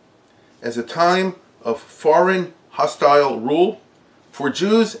century as a time of foreign hostile rule for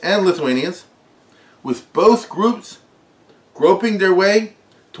Jews and Lithuanians, with both groups groping their way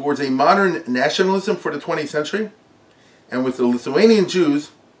towards a modern nationalism for the 20th century, and with the Lithuanian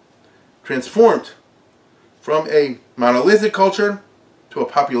Jews transformed from a monolithic culture to a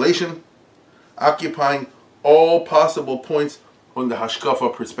population occupying all possible points on the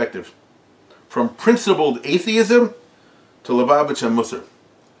Hashkafa perspective, from principled atheism to Lubavitch and Musar.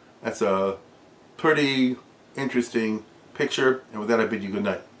 That's a pretty interesting picture, and with that I bid you good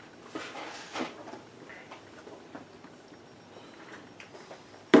night.